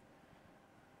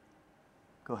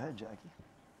 Go ahead, Jackie.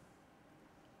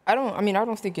 I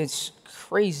don't think it's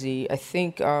crazy. I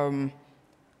think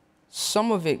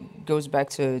some of it goes back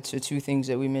to 2 things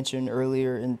that we mentioned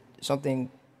earlier, and something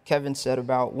Kevin said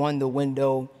about, one, the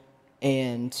window,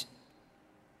 and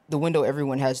the window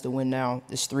everyone has to win now,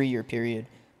 this 3-year period,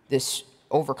 this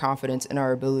overconfidence in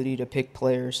our ability to pick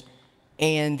players,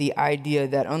 and the idea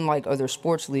that unlike other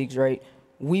sports leagues, right,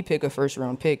 we pick a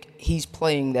first-round pick, he's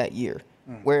playing that year.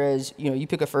 Whereas, you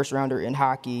pick a first-rounder in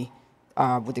hockey,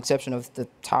 with the exception of the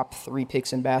top 3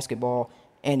 picks in basketball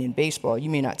and in baseball, you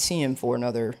may not see him for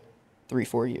another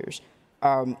 3-4 years.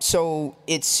 So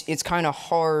it's kind of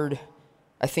hard,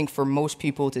 I think, for most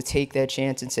people to take that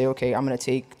chance and say, okay, I'm going to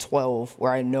take 12,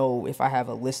 where I know if I have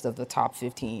a list of the top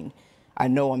 15, I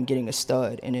know I'm getting a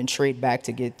stud, and then trade back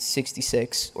to get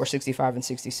 66 or 65 and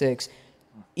 66,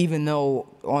 even though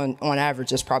on average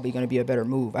that's probably going to be a better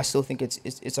move. I still think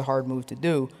it's a hard move to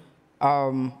do,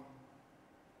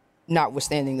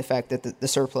 notwithstanding the fact that the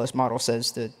surplus model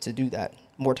says to do that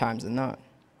more times than not.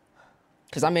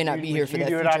 Because I may not be here for that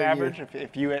future year. Would you do it on average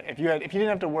if you didn't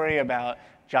have to worry about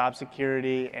job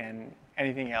security and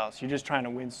anything else? You're just trying to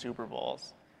win Super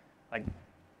Bowls. Like,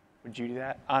 would you do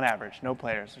that on average? No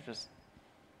players, just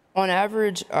on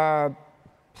average,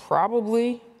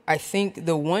 probably. I think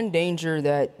the one danger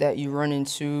that you run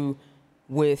into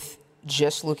with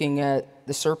just looking at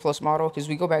the surplus model, because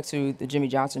we go back to the Jimmy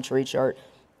Johnson trade chart,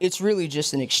 it's really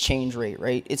just an exchange rate,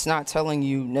 right? It's not telling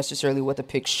you necessarily what the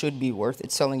picks should be worth.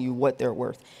 It's telling you what they're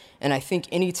worth. And I think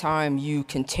anytime you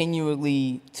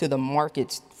continually, to the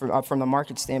markets, from the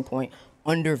market standpoint,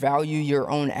 undervalue your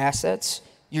own assets,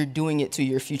 you're doing it to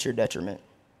your future detriment.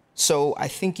 So I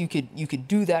think you could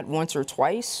do that once or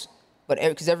twice, but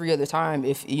because every other time,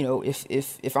 if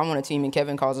I'm on a team and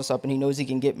Kevin calls us up and he knows he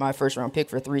can get my first round pick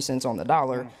for 3 cents on the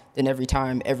dollar, then every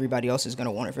time everybody else is going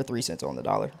to want it for 3 cents on the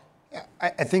dollar.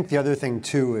 I think the other thing,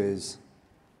 too, is,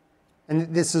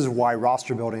 and this is why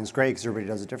roster building is great because everybody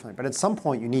does it differently, but at some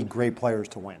point you need great players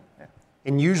to win. Yeah.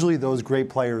 And usually those great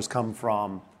players come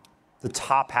from the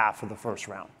top half of the first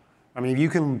round. I mean, if you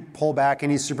can pull back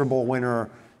any Super Bowl winner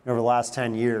over the last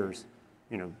 10 years,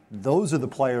 those are the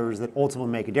players that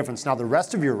ultimately make a difference. Now, the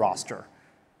rest of your roster,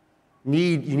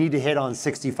 you need to hit on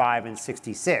 65 and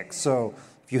 66. So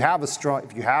if you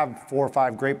have 4 or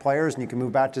 5 great players and you can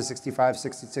move back to 65,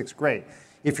 66, great.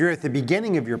 If you're at the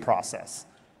beginning of your process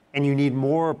and you need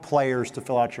more players to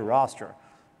fill out your roster,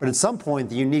 but at some point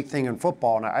the unique thing in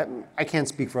football, and I can't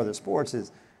speak for other sports,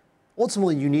 is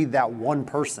ultimately you need that one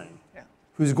person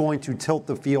who's going to tilt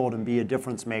the field and be a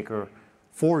difference maker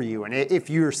for you. And if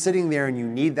you're sitting there and you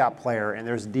need that player and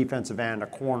there's a defensive end, a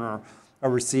corner, a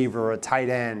receiver, a tight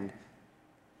end,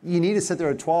 you need to sit there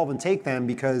at 12 and take them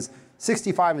because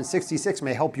 65 and 66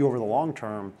 may help you over the long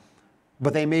term,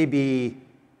 but they may be,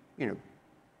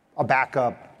 a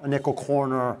backup, a nickel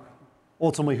corner,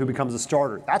 ultimately who becomes a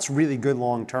starter. That's really good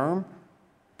long term,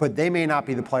 but they may not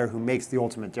be the player who makes the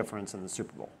ultimate difference in the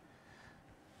Super Bowl.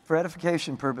 For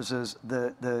edification purposes,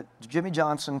 the Jimmy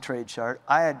Johnson trade chart,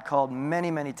 I had called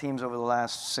many, many teams over the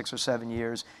last 6 or 7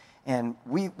 years, and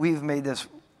we've made this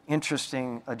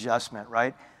interesting adjustment,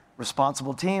 right?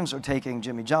 Responsible teams are taking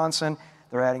Jimmy Johnson.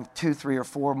 They're adding 2, 3, or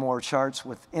 4 more charts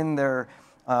within their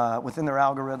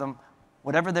algorithm,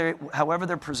 however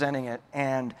they're presenting it,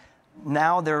 and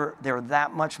now they're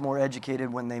that much more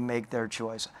educated when they make their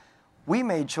choice. We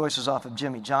made choices off of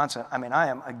Jimmy Johnson. I mean, I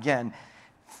am, again,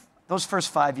 those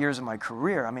first 5 years of my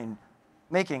career,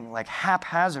 making like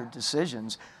haphazard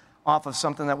decisions off of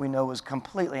something that we know was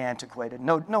completely antiquated.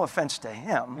 No offense to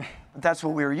him, but that's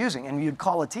what we were using. And you'd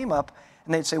call a team up,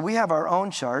 and they'd say, we have our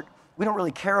own chart. we don't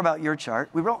really care about your chart.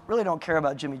 We really don't care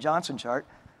about Jimmy Johnson's chart,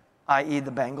 i.e.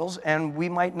 the Bengals, and we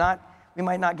might not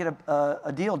get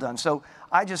a deal done. So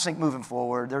I just think moving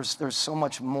forward, there's so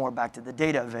much more back to the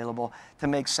data available to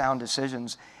make sound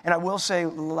decisions. And I will say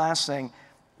the last thing,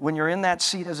 when you're in that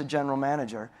seat as a general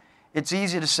manager, it's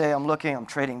easy to say, I'm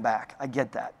trading back. I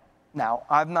get that. Now,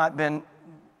 I've not been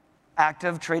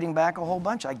active trading back a whole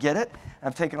bunch. I get it.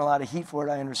 I've taken a lot of heat for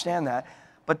it. I understand that.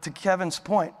 But to Kevin's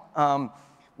point,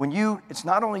 it's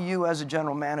not only you as a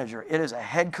general manager, it is a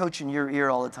head coach in your ear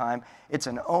all the time. It's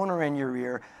an owner in your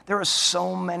ear. There are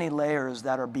so many layers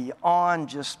that are beyond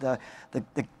just the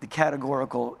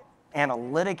categorical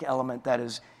analytic element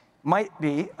that might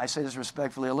be, I say this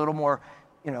respectfully, a little more,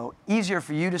 easier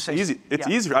for you to say. It's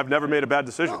easier. I've never made a bad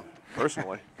decision,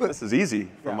 personally. This is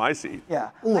easy from my seat. Yeah.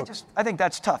 Look, I think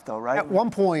that's tough, though, right? At one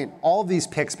point, all of these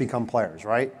picks become players,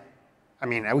 right? I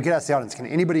mean, we could ask the audience, can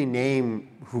anybody name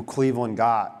who Cleveland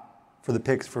got for the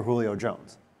picks for Julio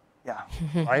Jones? Yeah.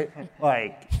 Right?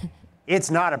 Like, it's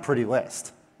not a pretty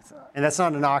list. And that's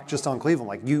not a knock just on Cleveland.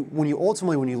 Like, when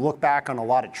you look back on a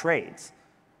lot of trades,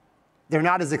 they're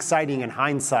not as exciting in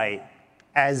hindsight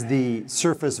as the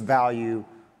surface value,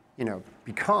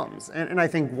 becomes. And I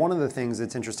think one of the things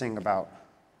that's interesting about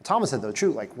what Thomas said, though,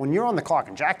 true, like when you're on the clock,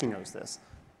 and Jackie knows this,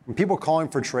 when people are calling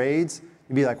for trades,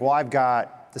 you'd be like, well, I've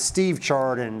got the Steve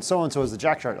chart and so-and-so is the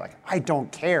Jack chart. You're like, I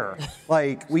don't care.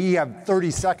 Like, we have 30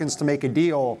 seconds to make a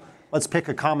deal. Let's pick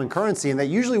a common currency. And that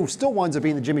usually still winds up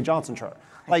being the Jimmy Johnson chart.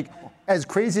 Like, as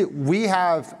crazy, we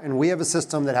have a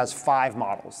system that has 5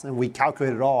 models, and we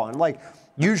calculate it all. And like,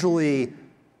 usually,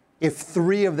 if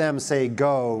 3 of them say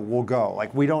go, we'll go.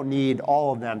 Like, we don't need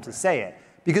all of them to say it.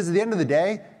 Because at the end of the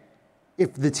day,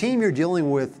 if the team you're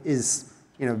dealing with is,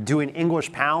 doing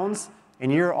English pounds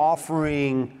and you're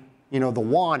offering, the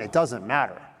won, it doesn't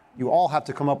matter. You all have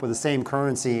to come up with the same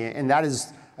currency. And that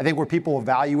is, I think, where people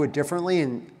value it differently.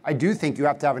 And I do think you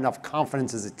have to have enough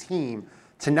confidence as a team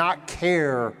to not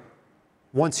care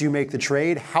once you make the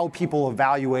trade how people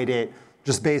evaluate it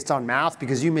just based on math,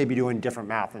 because you may be doing different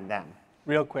math than them.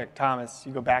 Real quick, Thomas,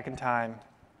 you go back in time,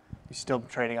 you still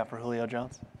trading up for Julio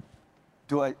Jones?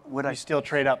 Would I still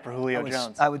trade up for Julio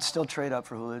Jones? I would still trade up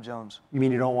for Julio Jones. You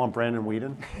mean you don't want Brandon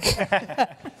Whedon?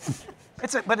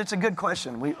 But it's a good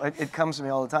question. It comes to me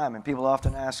all the time, and people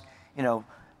often ask,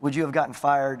 would you have gotten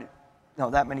fired,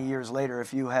 that many years later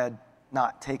if you had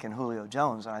not taken Julio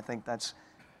Jones? And I think that's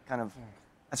kind of,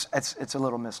 it's a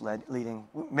little misleading.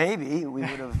 Maybe we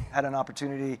would have had an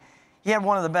opportunity. He had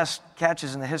one of the best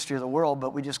catches in the history of the world,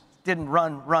 but we just didn't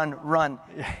run.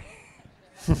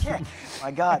 Yeah. My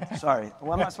God, sorry.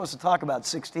 What am I supposed to talk about?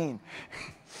 16.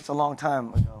 It's a long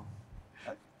time ago.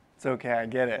 It's okay, I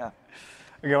get it. Yeah.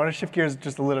 Okay, I want to shift gears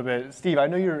just a little bit. Steve, I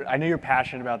know you're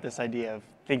passionate about this idea of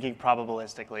thinking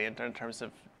probabilistically in terms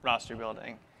of roster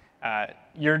building.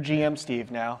 You're GM, Steve,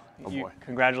 now. Oh boy.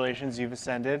 Congratulations, you've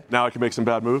ascended. Now I can make some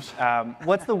bad moves.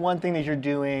 What's the one thing that you're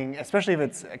doing, especially if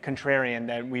it's contrarian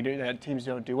that teams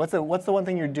don't do? What's the one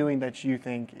thing you're doing that you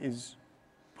think is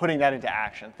putting that into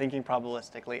action, thinking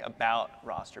probabilistically about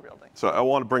roster building? So I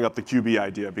want to bring up the QB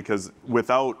idea, because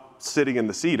without sitting in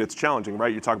the seat, it's challenging,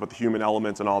 right? You talk about the human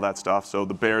elements and all that stuff. So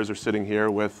the Bears are sitting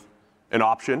here with an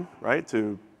option, right,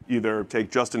 to either take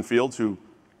Justin Fields, who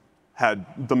had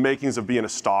the makings of being a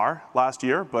star last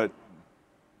year, but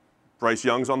Bryce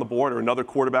Young's on the board or another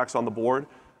quarterback's on the board.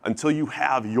 Until you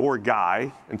have your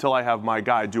guy, until I have my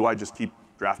guy, do I just keep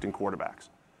drafting quarterbacks?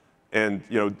 And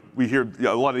we hear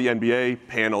a lot of the NBA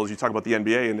panels, you talk about the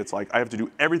NBA, and it's like, I have to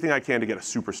do everything I can to get a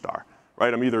superstar,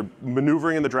 right? I'm either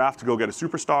maneuvering in the draft to go get a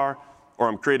superstar, or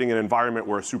I'm creating an environment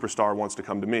where a superstar wants to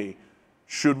come to me.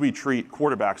 Should we treat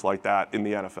quarterbacks like that in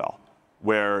the NFL?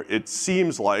 Where it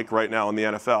seems like right now in the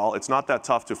NFL, it's not that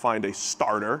tough to find a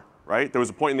starter, right? There was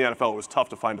a point in the NFL it was tough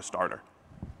to find a starter.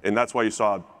 And that's why you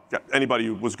saw anybody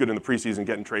who was good in the preseason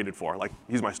getting traded for, like,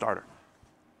 he's my starter.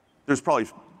 There's probably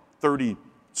 30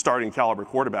 starting caliber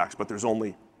quarterbacks, but there's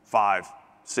only 5,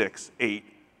 6, 8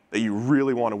 that you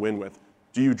really want to win with.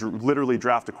 Do you literally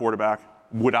draft a quarterback?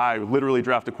 Would I literally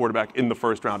draft a quarterback in the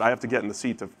first round? I have to get in the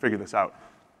seat to figure this out.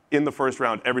 In the first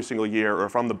round every single year, or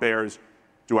if I'm the Bears,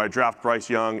 do I draft Bryce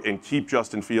Young and keep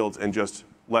Justin Fields and just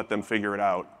let them figure it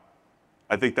out?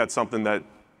 I think that's something that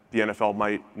the NFL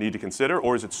might need to consider.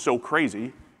 Or is it so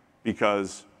crazy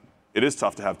because it is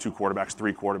tough to have 2 quarterbacks,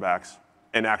 3 quarterbacks,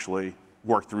 and actually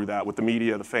work through that with the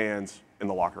media, the fans, in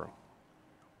the locker room?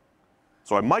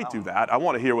 So I might do that. I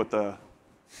want to hear what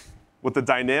the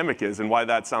dynamic is and why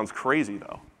that sounds crazy,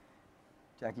 though.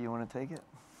 Jackie, you want to take it?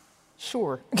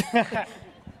 Sure.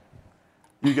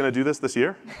 You going to do this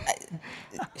year?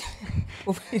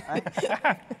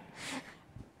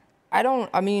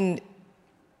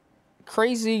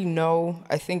 Crazy, no.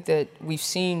 I think that we've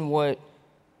seen what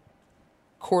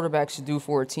quarterbacks do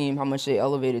for a team, how much they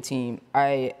elevate a team.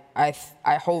 I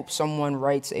hope someone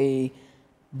writes a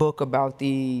book about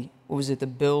the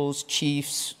Bills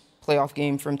Chiefs playoff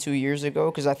game from 2 years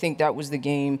ago, because I think that was the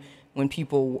game when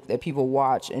people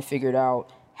watched and figured out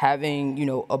having,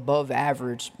 above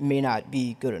average may not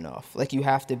be good enough. Like, you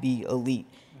have to be elite.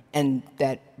 And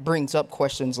that brings up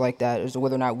questions like that as to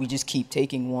whether or not we just keep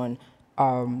taking one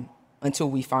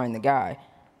until we find the guy.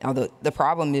 Now, the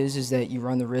problem is that you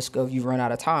run the risk of you run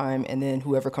out of time, and then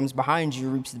whoever comes behind you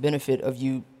reaps the benefit of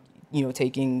you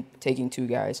taking two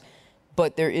guys.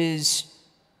 But there is,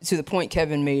 to the point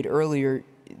Kevin made earlier,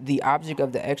 the object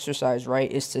of the exercise,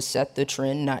 right, is to set the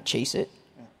trend, not chase it.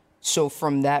 So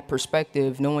from that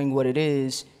perspective, knowing what it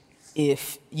is,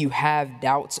 if you have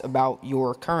doubts about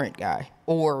your current guy,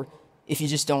 or if you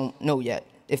just don't know yet,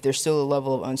 if there's still a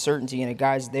level of uncertainty and a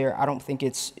guy's there, I don't think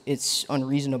it's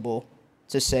unreasonable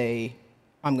to say,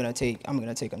 I'm gonna take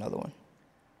another one.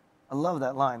 I love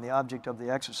that line. The object of the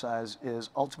exercise is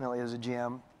ultimately, as a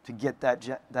GM, to get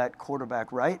that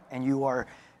quarterback right, and you are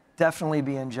definitely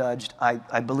being judged.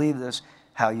 I believe this,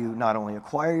 how you not only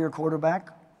acquire your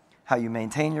quarterback, how you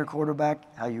maintain your quarterback,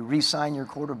 how you re-sign your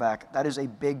quarterback. That is a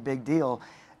big, big deal.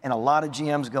 And a lot of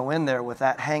GMs go in there with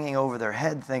that hanging over their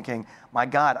head thinking, my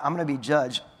God, I'm going to be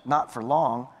judged not for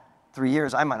long, 3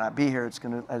 years, I might not be here. It's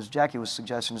going to, as Jackie was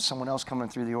suggesting, to someone else coming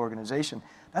through the organization.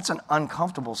 That's an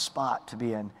uncomfortable spot to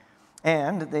be in.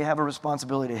 And they have a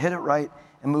responsibility to hit it right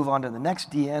and move on to the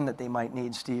next DN that they might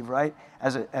need, Steve, right?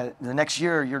 The next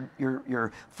year,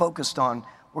 you're focused on,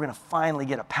 we're going to finally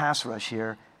get a pass rush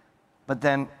here, but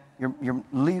then you're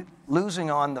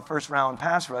losing on the first round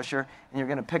pass rusher, and you're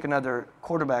going to pick another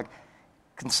quarterback.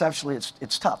 Conceptually,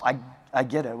 it's tough. I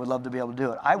get it. I would love to be able to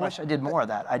do it. I wish I did more of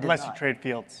that. I did Unless not. you trade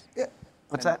Fields. Yeah.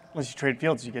 What's that? Unless you trade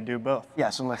Fields, you can do both.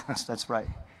 Yes, that's right.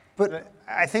 But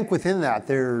I think within that,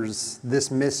 there's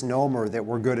this misnomer that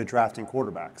we're good at drafting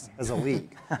quarterbacks as a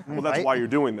league. Well, that's right? why you're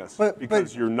doing this,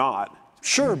 because you're not.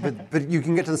 Sure, but you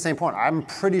can get to the same point. I'm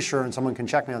pretty sure, and someone can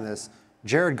check me on this,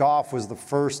 Jared Goff was the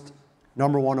first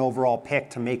 #1 overall pick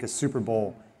to make a Super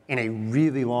Bowl in a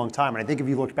really long time. And I think if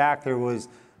you look back, there was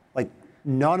like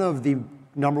none of the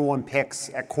 #1 picks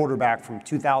at quarterback from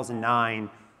 2009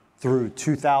 through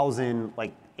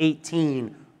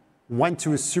 2018 went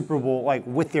to a Super Bowl like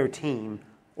with their team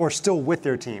or still with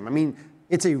their team. I mean,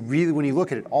 it's a really, when you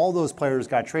look at it, all those players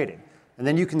got traded. And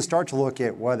then you can start to look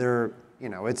at whether,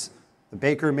 it's the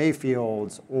Baker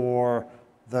Mayfields or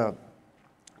the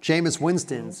Jameis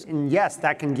Winston's. And yes,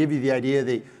 that can give you the idea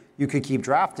that you could keep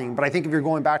drafting. But I think if you're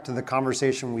going back to the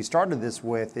conversation we started this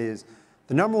with, is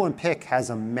the #1 pick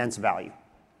has immense value,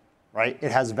 right?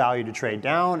 It has value to trade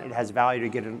down. It has value to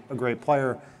get a great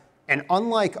player. And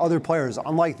unlike other players,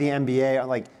 unlike the NBA,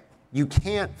 you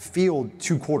can't field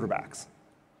two quarterbacks,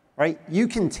 right? You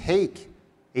can take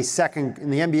a second.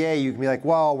 In the NBA, you can be like,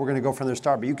 well, we're going to go for their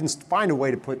star, but you can find a way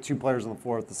to put two players on the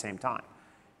floor at the same time.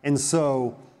 And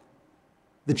so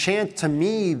the chance, to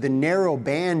me, the narrow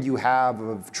band you have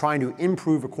of trying to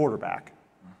improve a quarterback,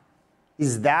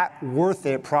 is that worth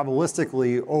it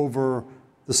probabilistically over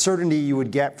the certainty you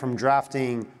would get from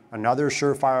drafting another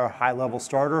surefire high-level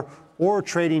starter or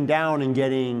trading down and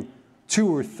getting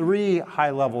 2 or 3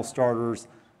 high-level starters?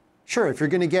 Sure, if you're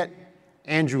going to get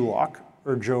Andrew Luck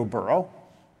or Joe Burrow,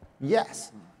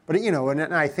 yes. But,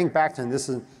 and I think back to, and this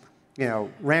is,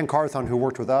 Rand Carthon, who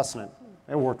worked with us, and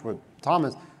I worked with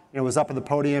Thomas, was up at the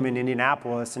podium in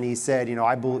Indianapolis, and he said,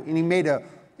 and he made an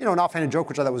offhanded joke,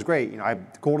 which I thought was great. The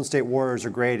Golden State Warriors are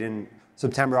great in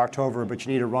September, October, but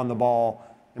you need to run the ball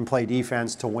and play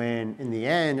defense to win in the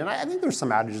end. And I think there's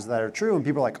some adages that are true, and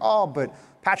people are like, oh, but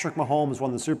Patrick Mahomes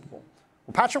won the Super Bowl.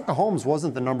 Well, Patrick Mahomes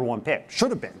wasn't the #1 pick.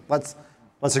 Should have been. Let's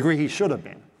agree he should have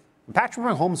been. When Patrick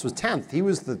Mahomes was 10th. He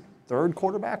was the 3rd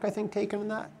quarterback, I think, taken in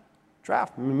that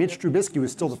draft. I mean, Mitch Trubisky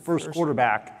was still the first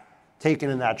quarterback taken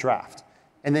in that draft.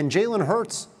 And then Jalen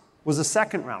Hurts was a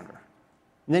 2nd rounder.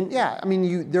 And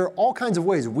then, there are all kinds of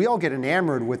ways. We all get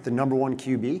enamored with the #1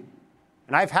 QB.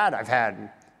 And I've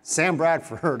had Sam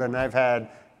Bradford, and I've had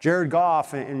Jared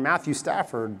Goff and Matthew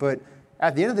Stafford. But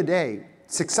at the end of the day,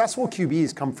 successful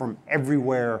QBs come from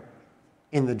everywhere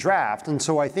in the draft. And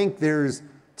so I think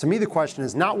to me, the question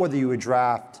is not whether you would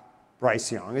draft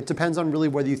Bryce Young. It depends on really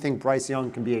whether you think Bryce Young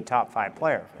can be a top 5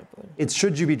 player. It's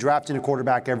should you be drafting a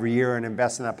quarterback every year and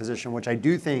invest in that position, which I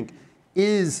do think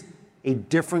is a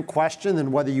different question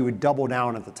than whether you would double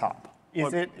down at the top.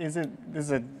 I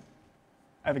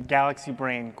have a galaxy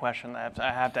brain question that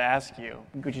I have to ask you,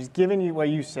 which is given you what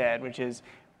you said, which is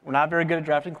we're not very good at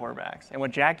drafting quarterbacks, and what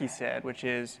Jackie said, which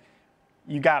is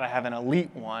you got to have an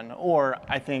elite one. Or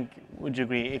I think, would you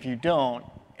agree, if you don't,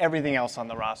 everything else on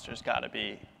the roster's got to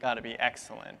be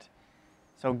excellent.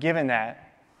 So given that,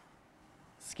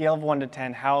 scale of 1 to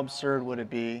 10, how absurd would it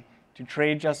be to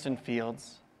trade Justin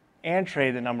Fields and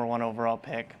trade the #1 overall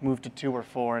pick, move to 2 or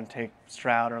 4 and take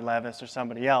Stroud or Levis or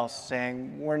somebody else,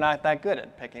 saying we're not that good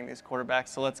at picking these quarterbacks,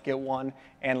 so let's get 1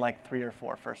 and like 3 or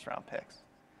 4 first-round picks?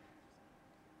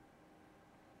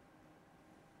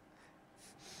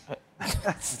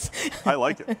 I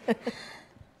like it.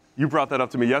 You brought that up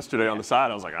to me yesterday on the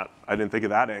side. I was like, I didn't think of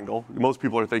that angle. Most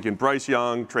people are thinking Bryce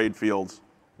Young, trade Fields.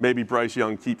 Maybe Bryce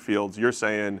Young, keep Fields. You're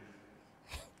saying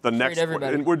the next,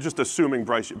 and we're just assuming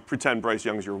pretend Bryce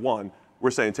Young's your 1. We're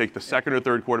saying take the second or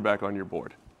third quarterback on your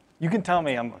board. You can tell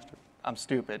me I'm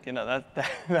stupid. You know,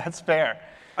 that's fair.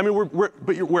 I mean,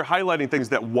 we're highlighting things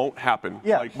that won't happen,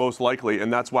 yeah, like most likely,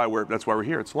 and that's why we're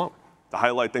here at Sloan, to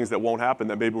highlight things that won't happen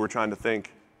that maybe we're trying to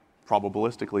think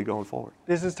probabilistically going forward.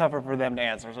 This is tougher for them to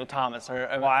answer. So Thomas,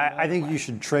 I think you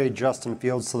should trade Justin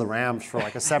Fields to the Rams for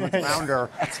like a 7th rounder,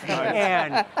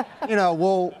 and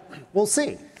we'll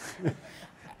see.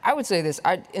 I would say this: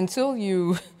 until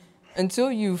you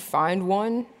find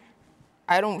one,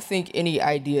 I don't think any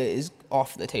idea is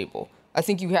off the table. I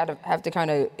think you have to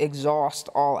kind of exhaust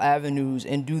all avenues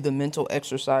and do the mental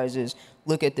exercises.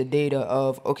 Look at the data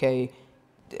of, okay,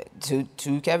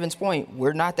 to Kevin's point,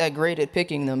 we're not that great at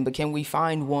picking them, but can we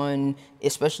find one,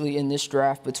 especially in this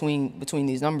draft, between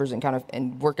these numbers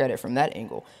and work at it from that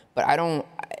angle? But I don't.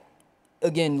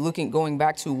 Again, going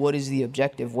back to what is the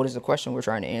objective, what is the question we're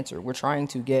trying to answer? We're trying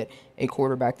to get a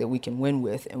quarterback that we can win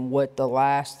with, and what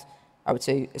I would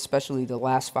say, especially the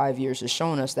last 5 years has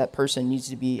shown us, that person needs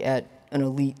to be at an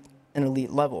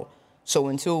elite level. So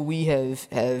until we have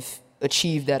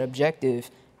achieved that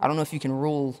objective, I don't know if you can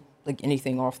rule like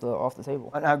anything off the table.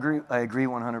 I agree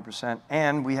 100%.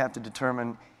 And we have to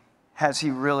determine, have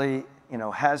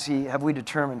we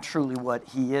determined truly what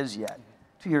he is yet?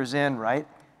 2 years in, right?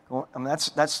 I mean,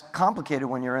 that's complicated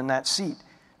when you're in that seat.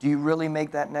 Do you really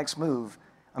make that next move?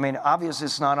 I mean, obviously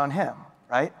it's not on him,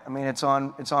 right? I mean, it's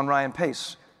on Ryan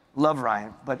Pace. Love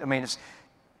Ryan, but I mean, it's,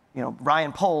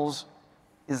 Ryan Poles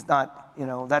is not,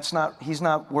 he's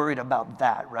not worried about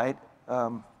that, right?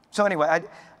 So anyway,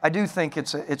 I do think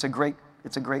it's a great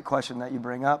question that you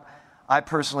bring up. I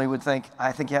personally would think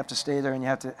you have to stay there and you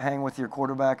have to hang with your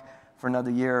quarterback for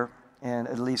another year, and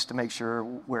at least to make sure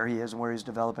where he is and where he's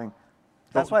developing.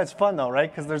 That's why it's fun, though, right?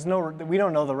 Because we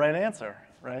don't know the right answer,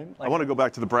 right? I want to go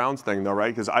back to the Browns thing, though,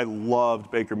 right? Because I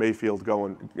loved Baker Mayfield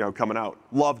coming out.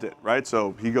 Loved it, right?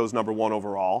 So he goes #1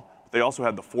 overall. They also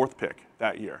had the 4th pick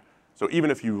that year. So even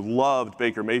if you loved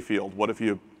Baker Mayfield, what if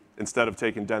you, instead of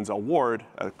taking Denzel Ward,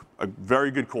 a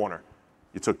very good corner,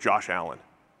 you took Josh Allen?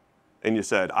 And you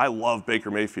said, I love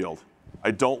Baker Mayfield.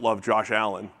 I don't love Josh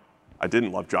Allen. I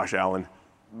didn't love Josh Allen.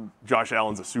 Josh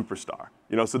Allen's a superstar.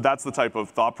 So that's the type of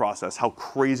thought process. How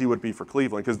crazy would it be for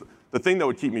Cleveland? Because the thing that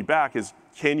would keep me back is,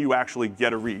 can you actually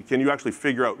get a read? Can you actually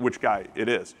figure out which guy it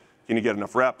is? Can you get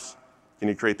enough reps? Can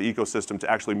you create the ecosystem to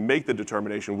actually make the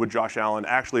determination, would Josh Allen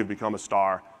actually have become a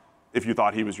star if you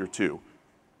thought he was your 2?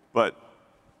 But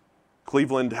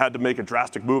Cleveland had to make a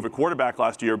drastic move at quarterback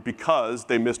last year because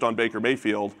they missed on Baker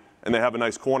Mayfield, and they have a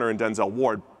nice corner in Denzel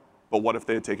Ward. But what if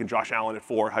they had taken Josh Allen at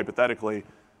 4, hypothetically?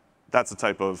 That's the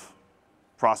type of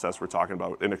process we're talking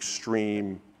about, an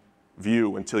extreme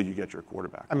view until you get your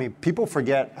quarterback. I mean, people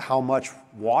forget how much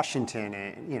Washington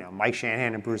and Mike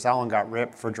Shanahan and Bruce Allen got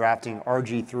ripped for drafting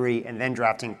RG3 and then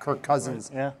drafting Kirk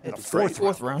Cousins in the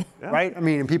fourth round. Yeah. Right? I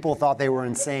mean, and people thought they were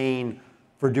insane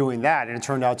for doing that, and it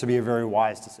turned out to be a very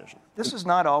wise decision. This is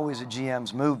not always a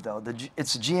GM's move, though.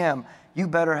 It's a GM. You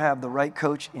better have the right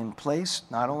coach in place.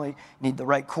 Not only you need the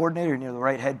right coordinator, you need the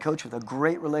right head coach with a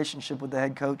great relationship with the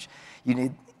head coach.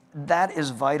 That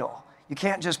is vital. You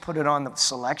can't just put it on the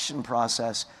selection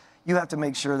process. You have to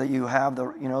make sure that you have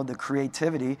the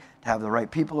creativity to have the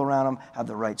right people around them, have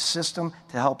the right system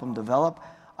to help them develop.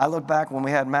 I look back when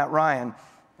we had Matt Ryan.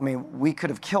 I mean, we could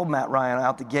have killed Matt Ryan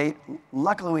out the gate.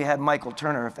 Luckily, we had Michael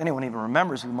Turner. If anyone even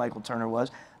remembers who Michael Turner was,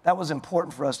 that was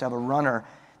important for us to have a runner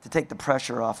to take the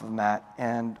pressure off of Matt.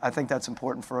 And I think that's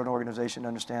important for an organization to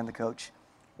understand the coach.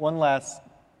 One last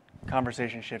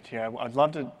conversation shift here. I'd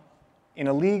love to, in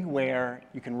a league where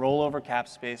you can roll over cap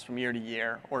space from year to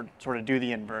year or sort of do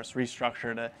the inverse,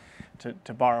 restructure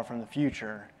to borrow from the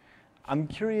future, I'm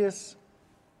curious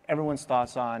everyone's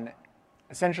thoughts on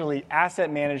essentially asset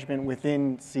management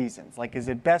within seasons. Like, is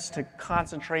it best to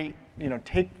concentrate,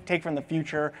 take from the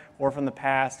future or from the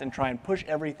past and try and push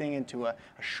everything into a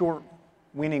short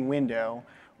winning window?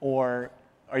 Or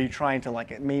Are you trying to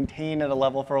like maintain at a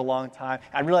level for a long time?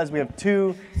 I realize we have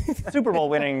 2 Super Bowl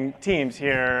winning teams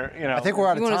here. You know, I think we're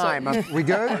out of time. We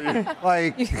good?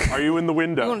 Are you in the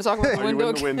window? You want to talk about the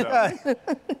window? Are you in the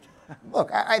window?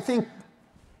 Look, I think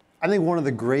one of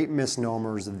the great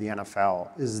misnomers of the NFL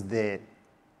is that,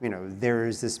 there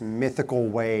is this mythical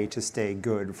way to stay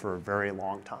good for a very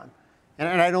long time.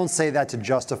 And I don't say that to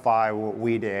justify what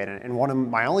we did. And one of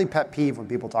my only pet peeve when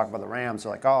people talk about the Rams,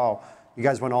 they're like, oh, you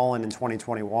guys went all in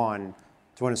 2021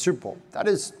 to win a Super Bowl. That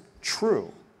is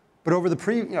true. But over the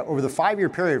 5-year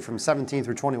period from 17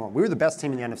 through 21, we were the best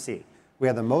team in the NFC. We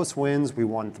had the most wins. We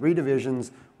won 3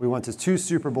 divisions. We went to 2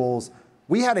 Super Bowls.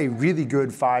 We had a really good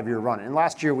 5-year run. And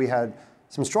last year we had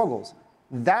some struggles.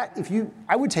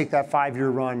 I would take that 5-year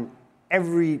run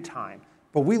every time.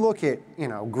 But we look at,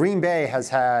 Green Bay has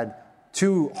had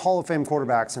 2 Hall of Fame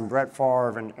quarterbacks in Brett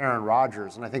Favre and Aaron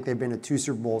Rodgers, and I think they've been to 2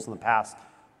 Super Bowls in the past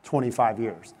 25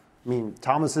 years. I mean,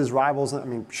 Thomas's rivals,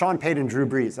 Sean Payton, Drew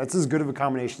Brees, that's as good of a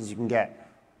combination as you can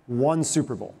get. 1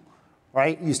 Super Bowl,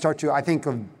 right? I think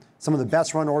of some of the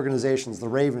best run organizations, the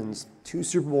Ravens, 2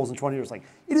 Super Bowls in 20 years. Like,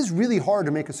 it is really hard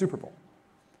to make a Super Bowl.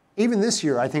 Even this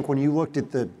year, I think when you looked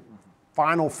at the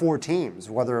final 4 teams,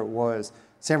 whether it was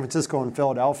San Francisco and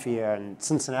Philadelphia and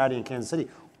Cincinnati and Kansas City,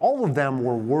 all of them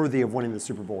were worthy of winning the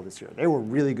Super Bowl this year. They were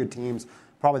really good teams,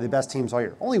 probably the best teams all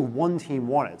year. Only 1 team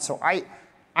won it. So I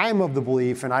am of the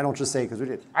belief, and I don't just say it because we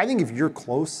did, I think if you're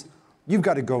close, you've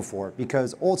got to go for it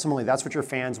because ultimately that's what your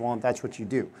fans want, that's what you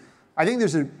do. I think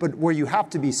but where you have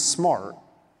to be smart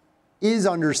is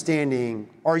understanding,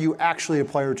 are you actually a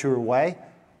player or 2 away,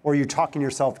 or are you talking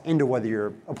yourself into whether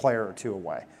you're a player or 2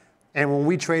 away? And when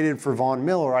we traded for Von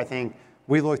Miller, I think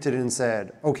we looked at it and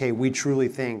said, okay, we truly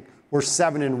think we're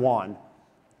 7-1.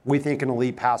 We think an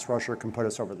elite pass rusher can put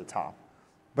us over the top.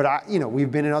 But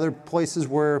we've been in other places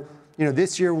where,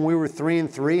 this year when we were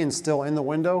 3-3 and still in the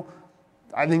window,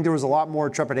 I think there was a lot more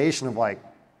trepidation of like,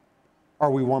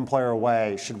 are we 1 player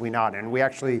away? Should we not? And we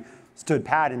actually stood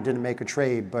pat and didn't make a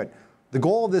trade. But the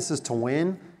goal of this is to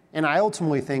win. And I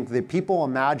ultimately think that people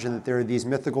imagine that there are these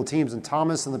mythical teams, and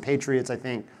Thomas and the Patriots, I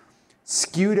think,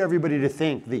 skewed everybody to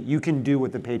think that you can do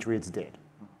what the Patriots did,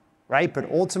 right?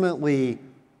 But ultimately,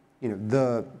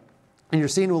 and you're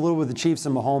seeing a little with the Chiefs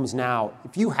and Mahomes now,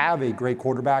 if you have a great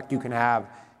quarterback, you can have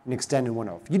an extended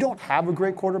window. If you don't have a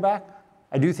great quarterback,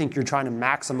 I do think you're trying to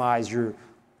maximize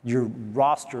your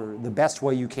roster the best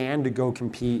way you can to go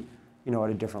compete, at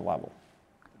a different level.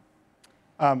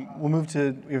 We have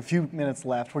a few minutes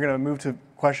left. We're going to move to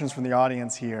questions from the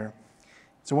audience here.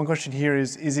 So one question here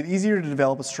is it easier to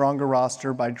develop a stronger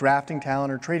roster by drafting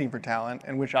talent or trading for talent,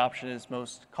 and which option is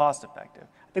most cost effective?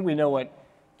 I think we know what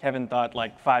Kevin thought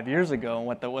like 5 years ago and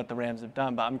what the Rams have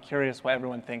done, but I'm curious why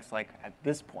everyone thinks like at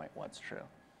this point what's true.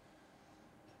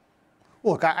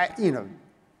 Look, it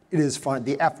is fun.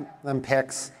 The FM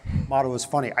picks motto is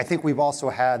funny. I think we've also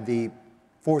had the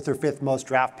 4th or 5th most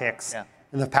draft picks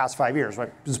in the past 5 years,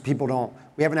 right? Because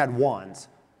we haven't had ones.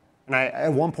 And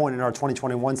at one point in our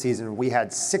 2021 season, we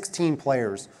had 16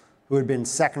 players who had been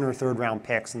 2nd or 3rd round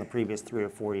picks in the previous 3 or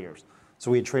 4 years.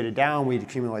 So we had traded down, we'd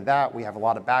accumulated that. We have a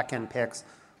lot of back end picks.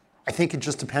 I think it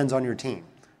just depends on your team.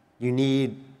 You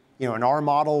need, in our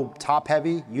model, top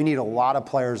heavy, you need a lot of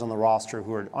players on the roster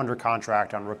who are under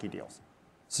contract on rookie deals.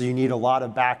 So you need a lot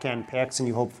of back end picks, and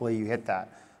hopefully you hit that.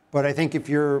 But I think if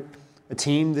you're a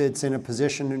team that's in a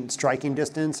position in striking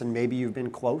distance and maybe you've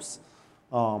been close,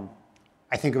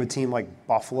 I think of a team like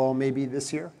Buffalo maybe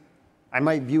this year. I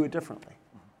might view it differently.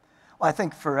 Well, I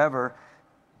think forever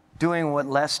doing what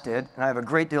Les did, and I have a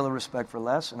great deal of respect for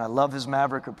Les, and I love his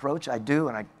maverick approach. I do,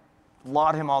 and I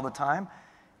laud him all the time.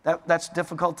 That's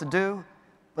difficult to do,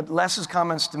 but Les's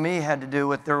comments to me had to do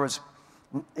with there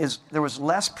was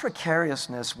less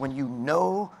precariousness when you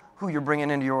know who you're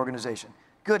bringing into your organization,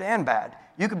 good and bad.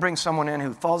 You could bring someone in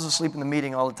who falls asleep in the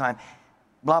meeting all the time,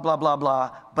 blah, blah, blah,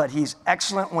 blah, but he's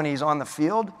excellent when he's on the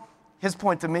field. His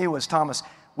point to me was, Thomas,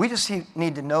 we just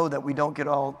need to know that we don't get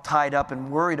all tied up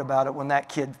and worried about it when that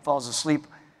kid falls asleep,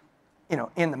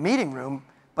 in the meeting room,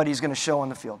 but he's going to show on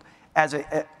the field.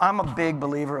 I'm a big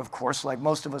believer, of course, like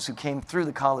most of us who came through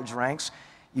the college ranks,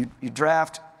 you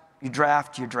draft,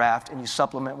 and you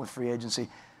supplement with free agency.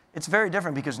 It's very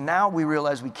different because now we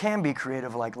realize we can be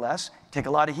creative like Les, take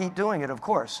a lot of heat doing it, of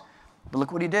course, but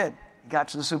look what he did. He got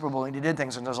to the Super Bowl and he did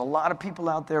things. And there's a lot of people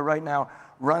out there right now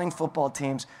running football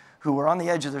teams who are on the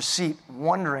edge of their seat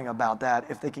wondering about that,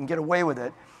 if they can get away with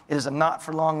it. It is a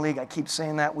not-for-long league. I keep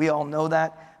saying that. We all know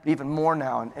that, but even more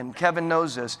now. And Kevin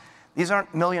knows this. These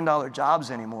aren't million-dollar jobs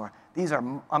anymore.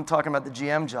 I'm talking about the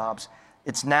GM jobs.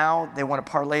 It's now they want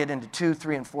to parlay it into 2,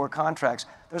 3, and 4 contracts.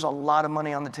 There's a lot of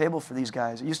money on the table for these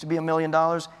guys. It used to be $1 million.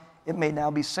 It may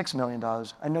now be $6 million.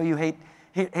 I know you hate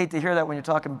to hear that when you're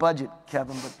talking budget,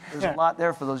 Kevin, but there's a lot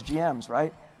there for those GMs,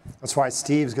 right? That's why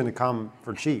Steve's going to come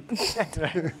for cheap.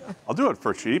 I'll do it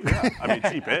for cheap. Yeah. I mean,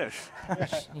 cheap-ish.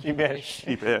 Cheap-ish.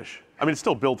 Cheap-ish. I mean, it's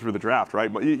still built through the draft,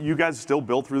 right? But you guys still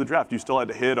built through the draft. You still had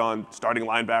to hit on starting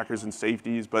linebackers and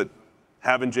safeties, but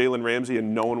having Jalen Ramsey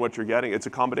and knowing what you're getting, it's a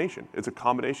combination. It's a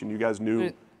combination. You guys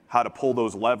knew how to pull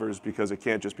those levers because it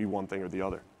can't just be one thing or the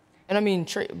other. And I mean,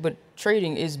 but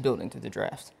trading is building through the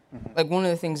draft. Like, one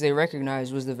of the things they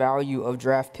recognized was the value of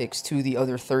draft picks to the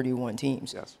other 31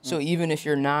 teams. Yes. So even if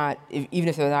they're not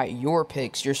your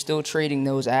picks, you're still trading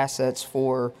those assets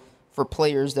for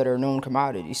players that are known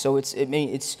commodities. So it's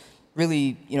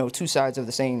really, two sides of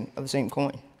the same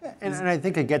coin. Yeah, and I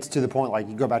think it gets to the point, like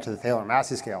you go back to the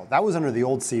Taylor-Massey scale. That was under the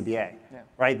old CBA,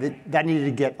 right? That needed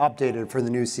to get updated for the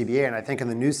new CBA. And I think in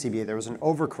the new CBA, there was an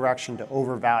overcorrection to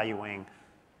overvaluing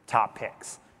top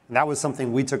picks. And that was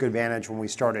something we took advantage when we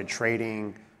started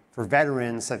trading for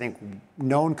veterans. I think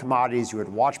known commodities you had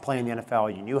watched play in the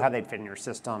NFL, you knew how they'd fit in your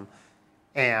system,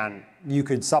 and you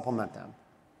could supplement them.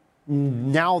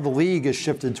 Now the league has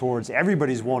shifted towards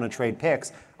everybody's willing to trade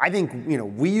picks. I think,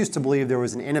 we used to believe there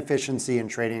was an inefficiency in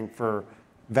trading for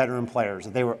veteran players,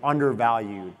 that they were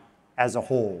undervalued as a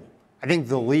whole. I think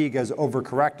the league has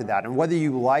overcorrected that. And whether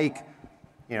you like,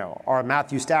 our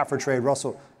Matthew Stafford trade,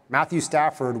 Matthew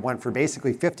Stafford went for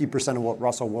basically 50% of what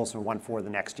Russell Wilson went for the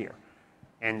next year.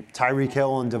 And Tyreek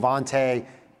Hill and Devontae,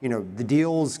 the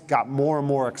deals got more and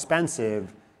more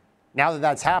expensive. Now that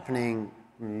that's happening,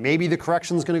 maybe the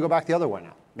correction is going to go back the other way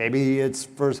now. Maybe it's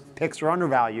first picks are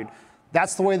undervalued.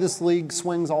 That's the way this league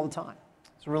swings all the time.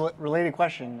 It's a related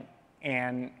question.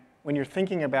 And when you're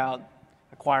thinking about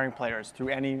acquiring players through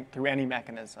any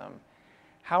mechanism,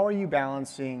 how are you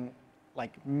balancing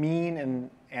like mean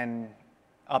and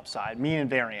upside, mean and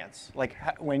variance? Like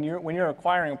when you're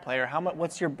acquiring a player,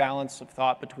 what's your balance of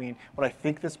thought between what I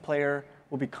think this player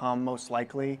will become most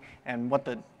likely and what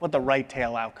the right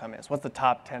tail outcome is? What's the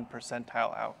top 10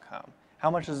 percentile outcome? How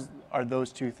much are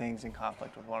those two things in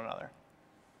conflict with one another?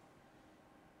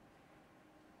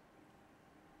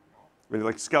 I mean,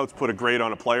 like scouts put a grade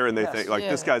on a player and they think like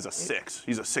this guy's a 6.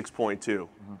 He's a 6.2.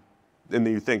 And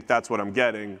then you think that's what I'm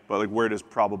getting, but like where does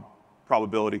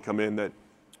probability come in that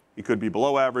he could be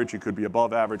below average, he could be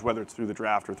above average, whether it's through the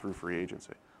draft or through free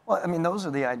agency? Well, I mean, those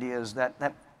are the ideas that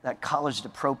college to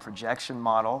pro projection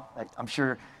model that I'm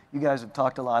sure you guys have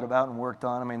talked a lot about and worked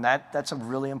on. I mean, that's a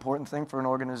really important thing for an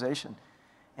organization.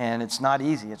 And it's not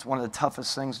easy. It's one of the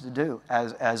toughest things to do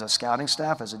as a scouting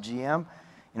staff, as a GM,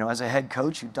 as a head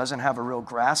coach who doesn't have a real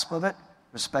grasp of it,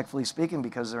 respectfully speaking,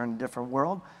 because they're in a different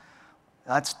world.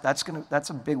 That's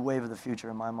a big wave of the future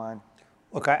in my mind.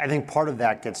 Look, I think part of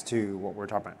that gets to what we're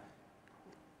talking about.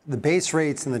 The base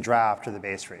rates in the draft are the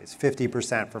base rates,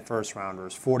 50% for first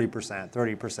rounders, 40%,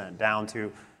 30%, down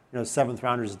to seventh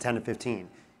rounders at 10 to 15.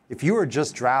 If you are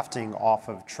just drafting off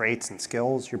of traits and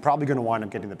skills, you're probably going to wind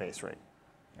up getting the base rate.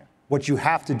 Yeah. What you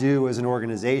have to do as an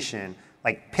organization,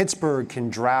 like Pittsburgh can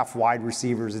draft wide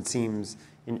receivers, it seems,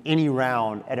 in any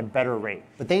round at a better rate.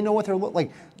 But they know what they're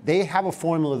like. They have a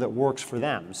formula that works for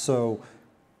them. So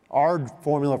our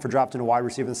formula for drafting a wide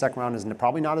receiver in the second round is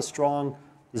probably not as strong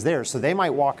as theirs. So they might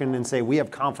walk in and say, we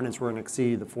have confidence we're going to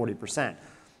exceed the 40%.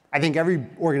 I think every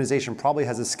organization probably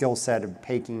has a skill set of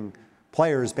picking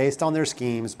players based on their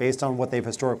schemes, based on what they've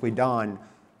historically done,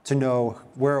 to know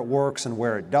where it works and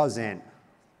where it doesn't.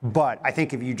 But I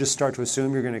think if you just start to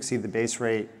assume you're going to exceed the base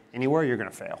rate anywhere, you're going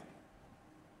to fail.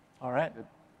 All right.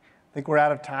 I think we're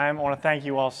out of time. I want to thank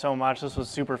you all so much. This was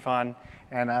super fun.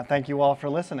 And thank you all for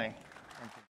listening.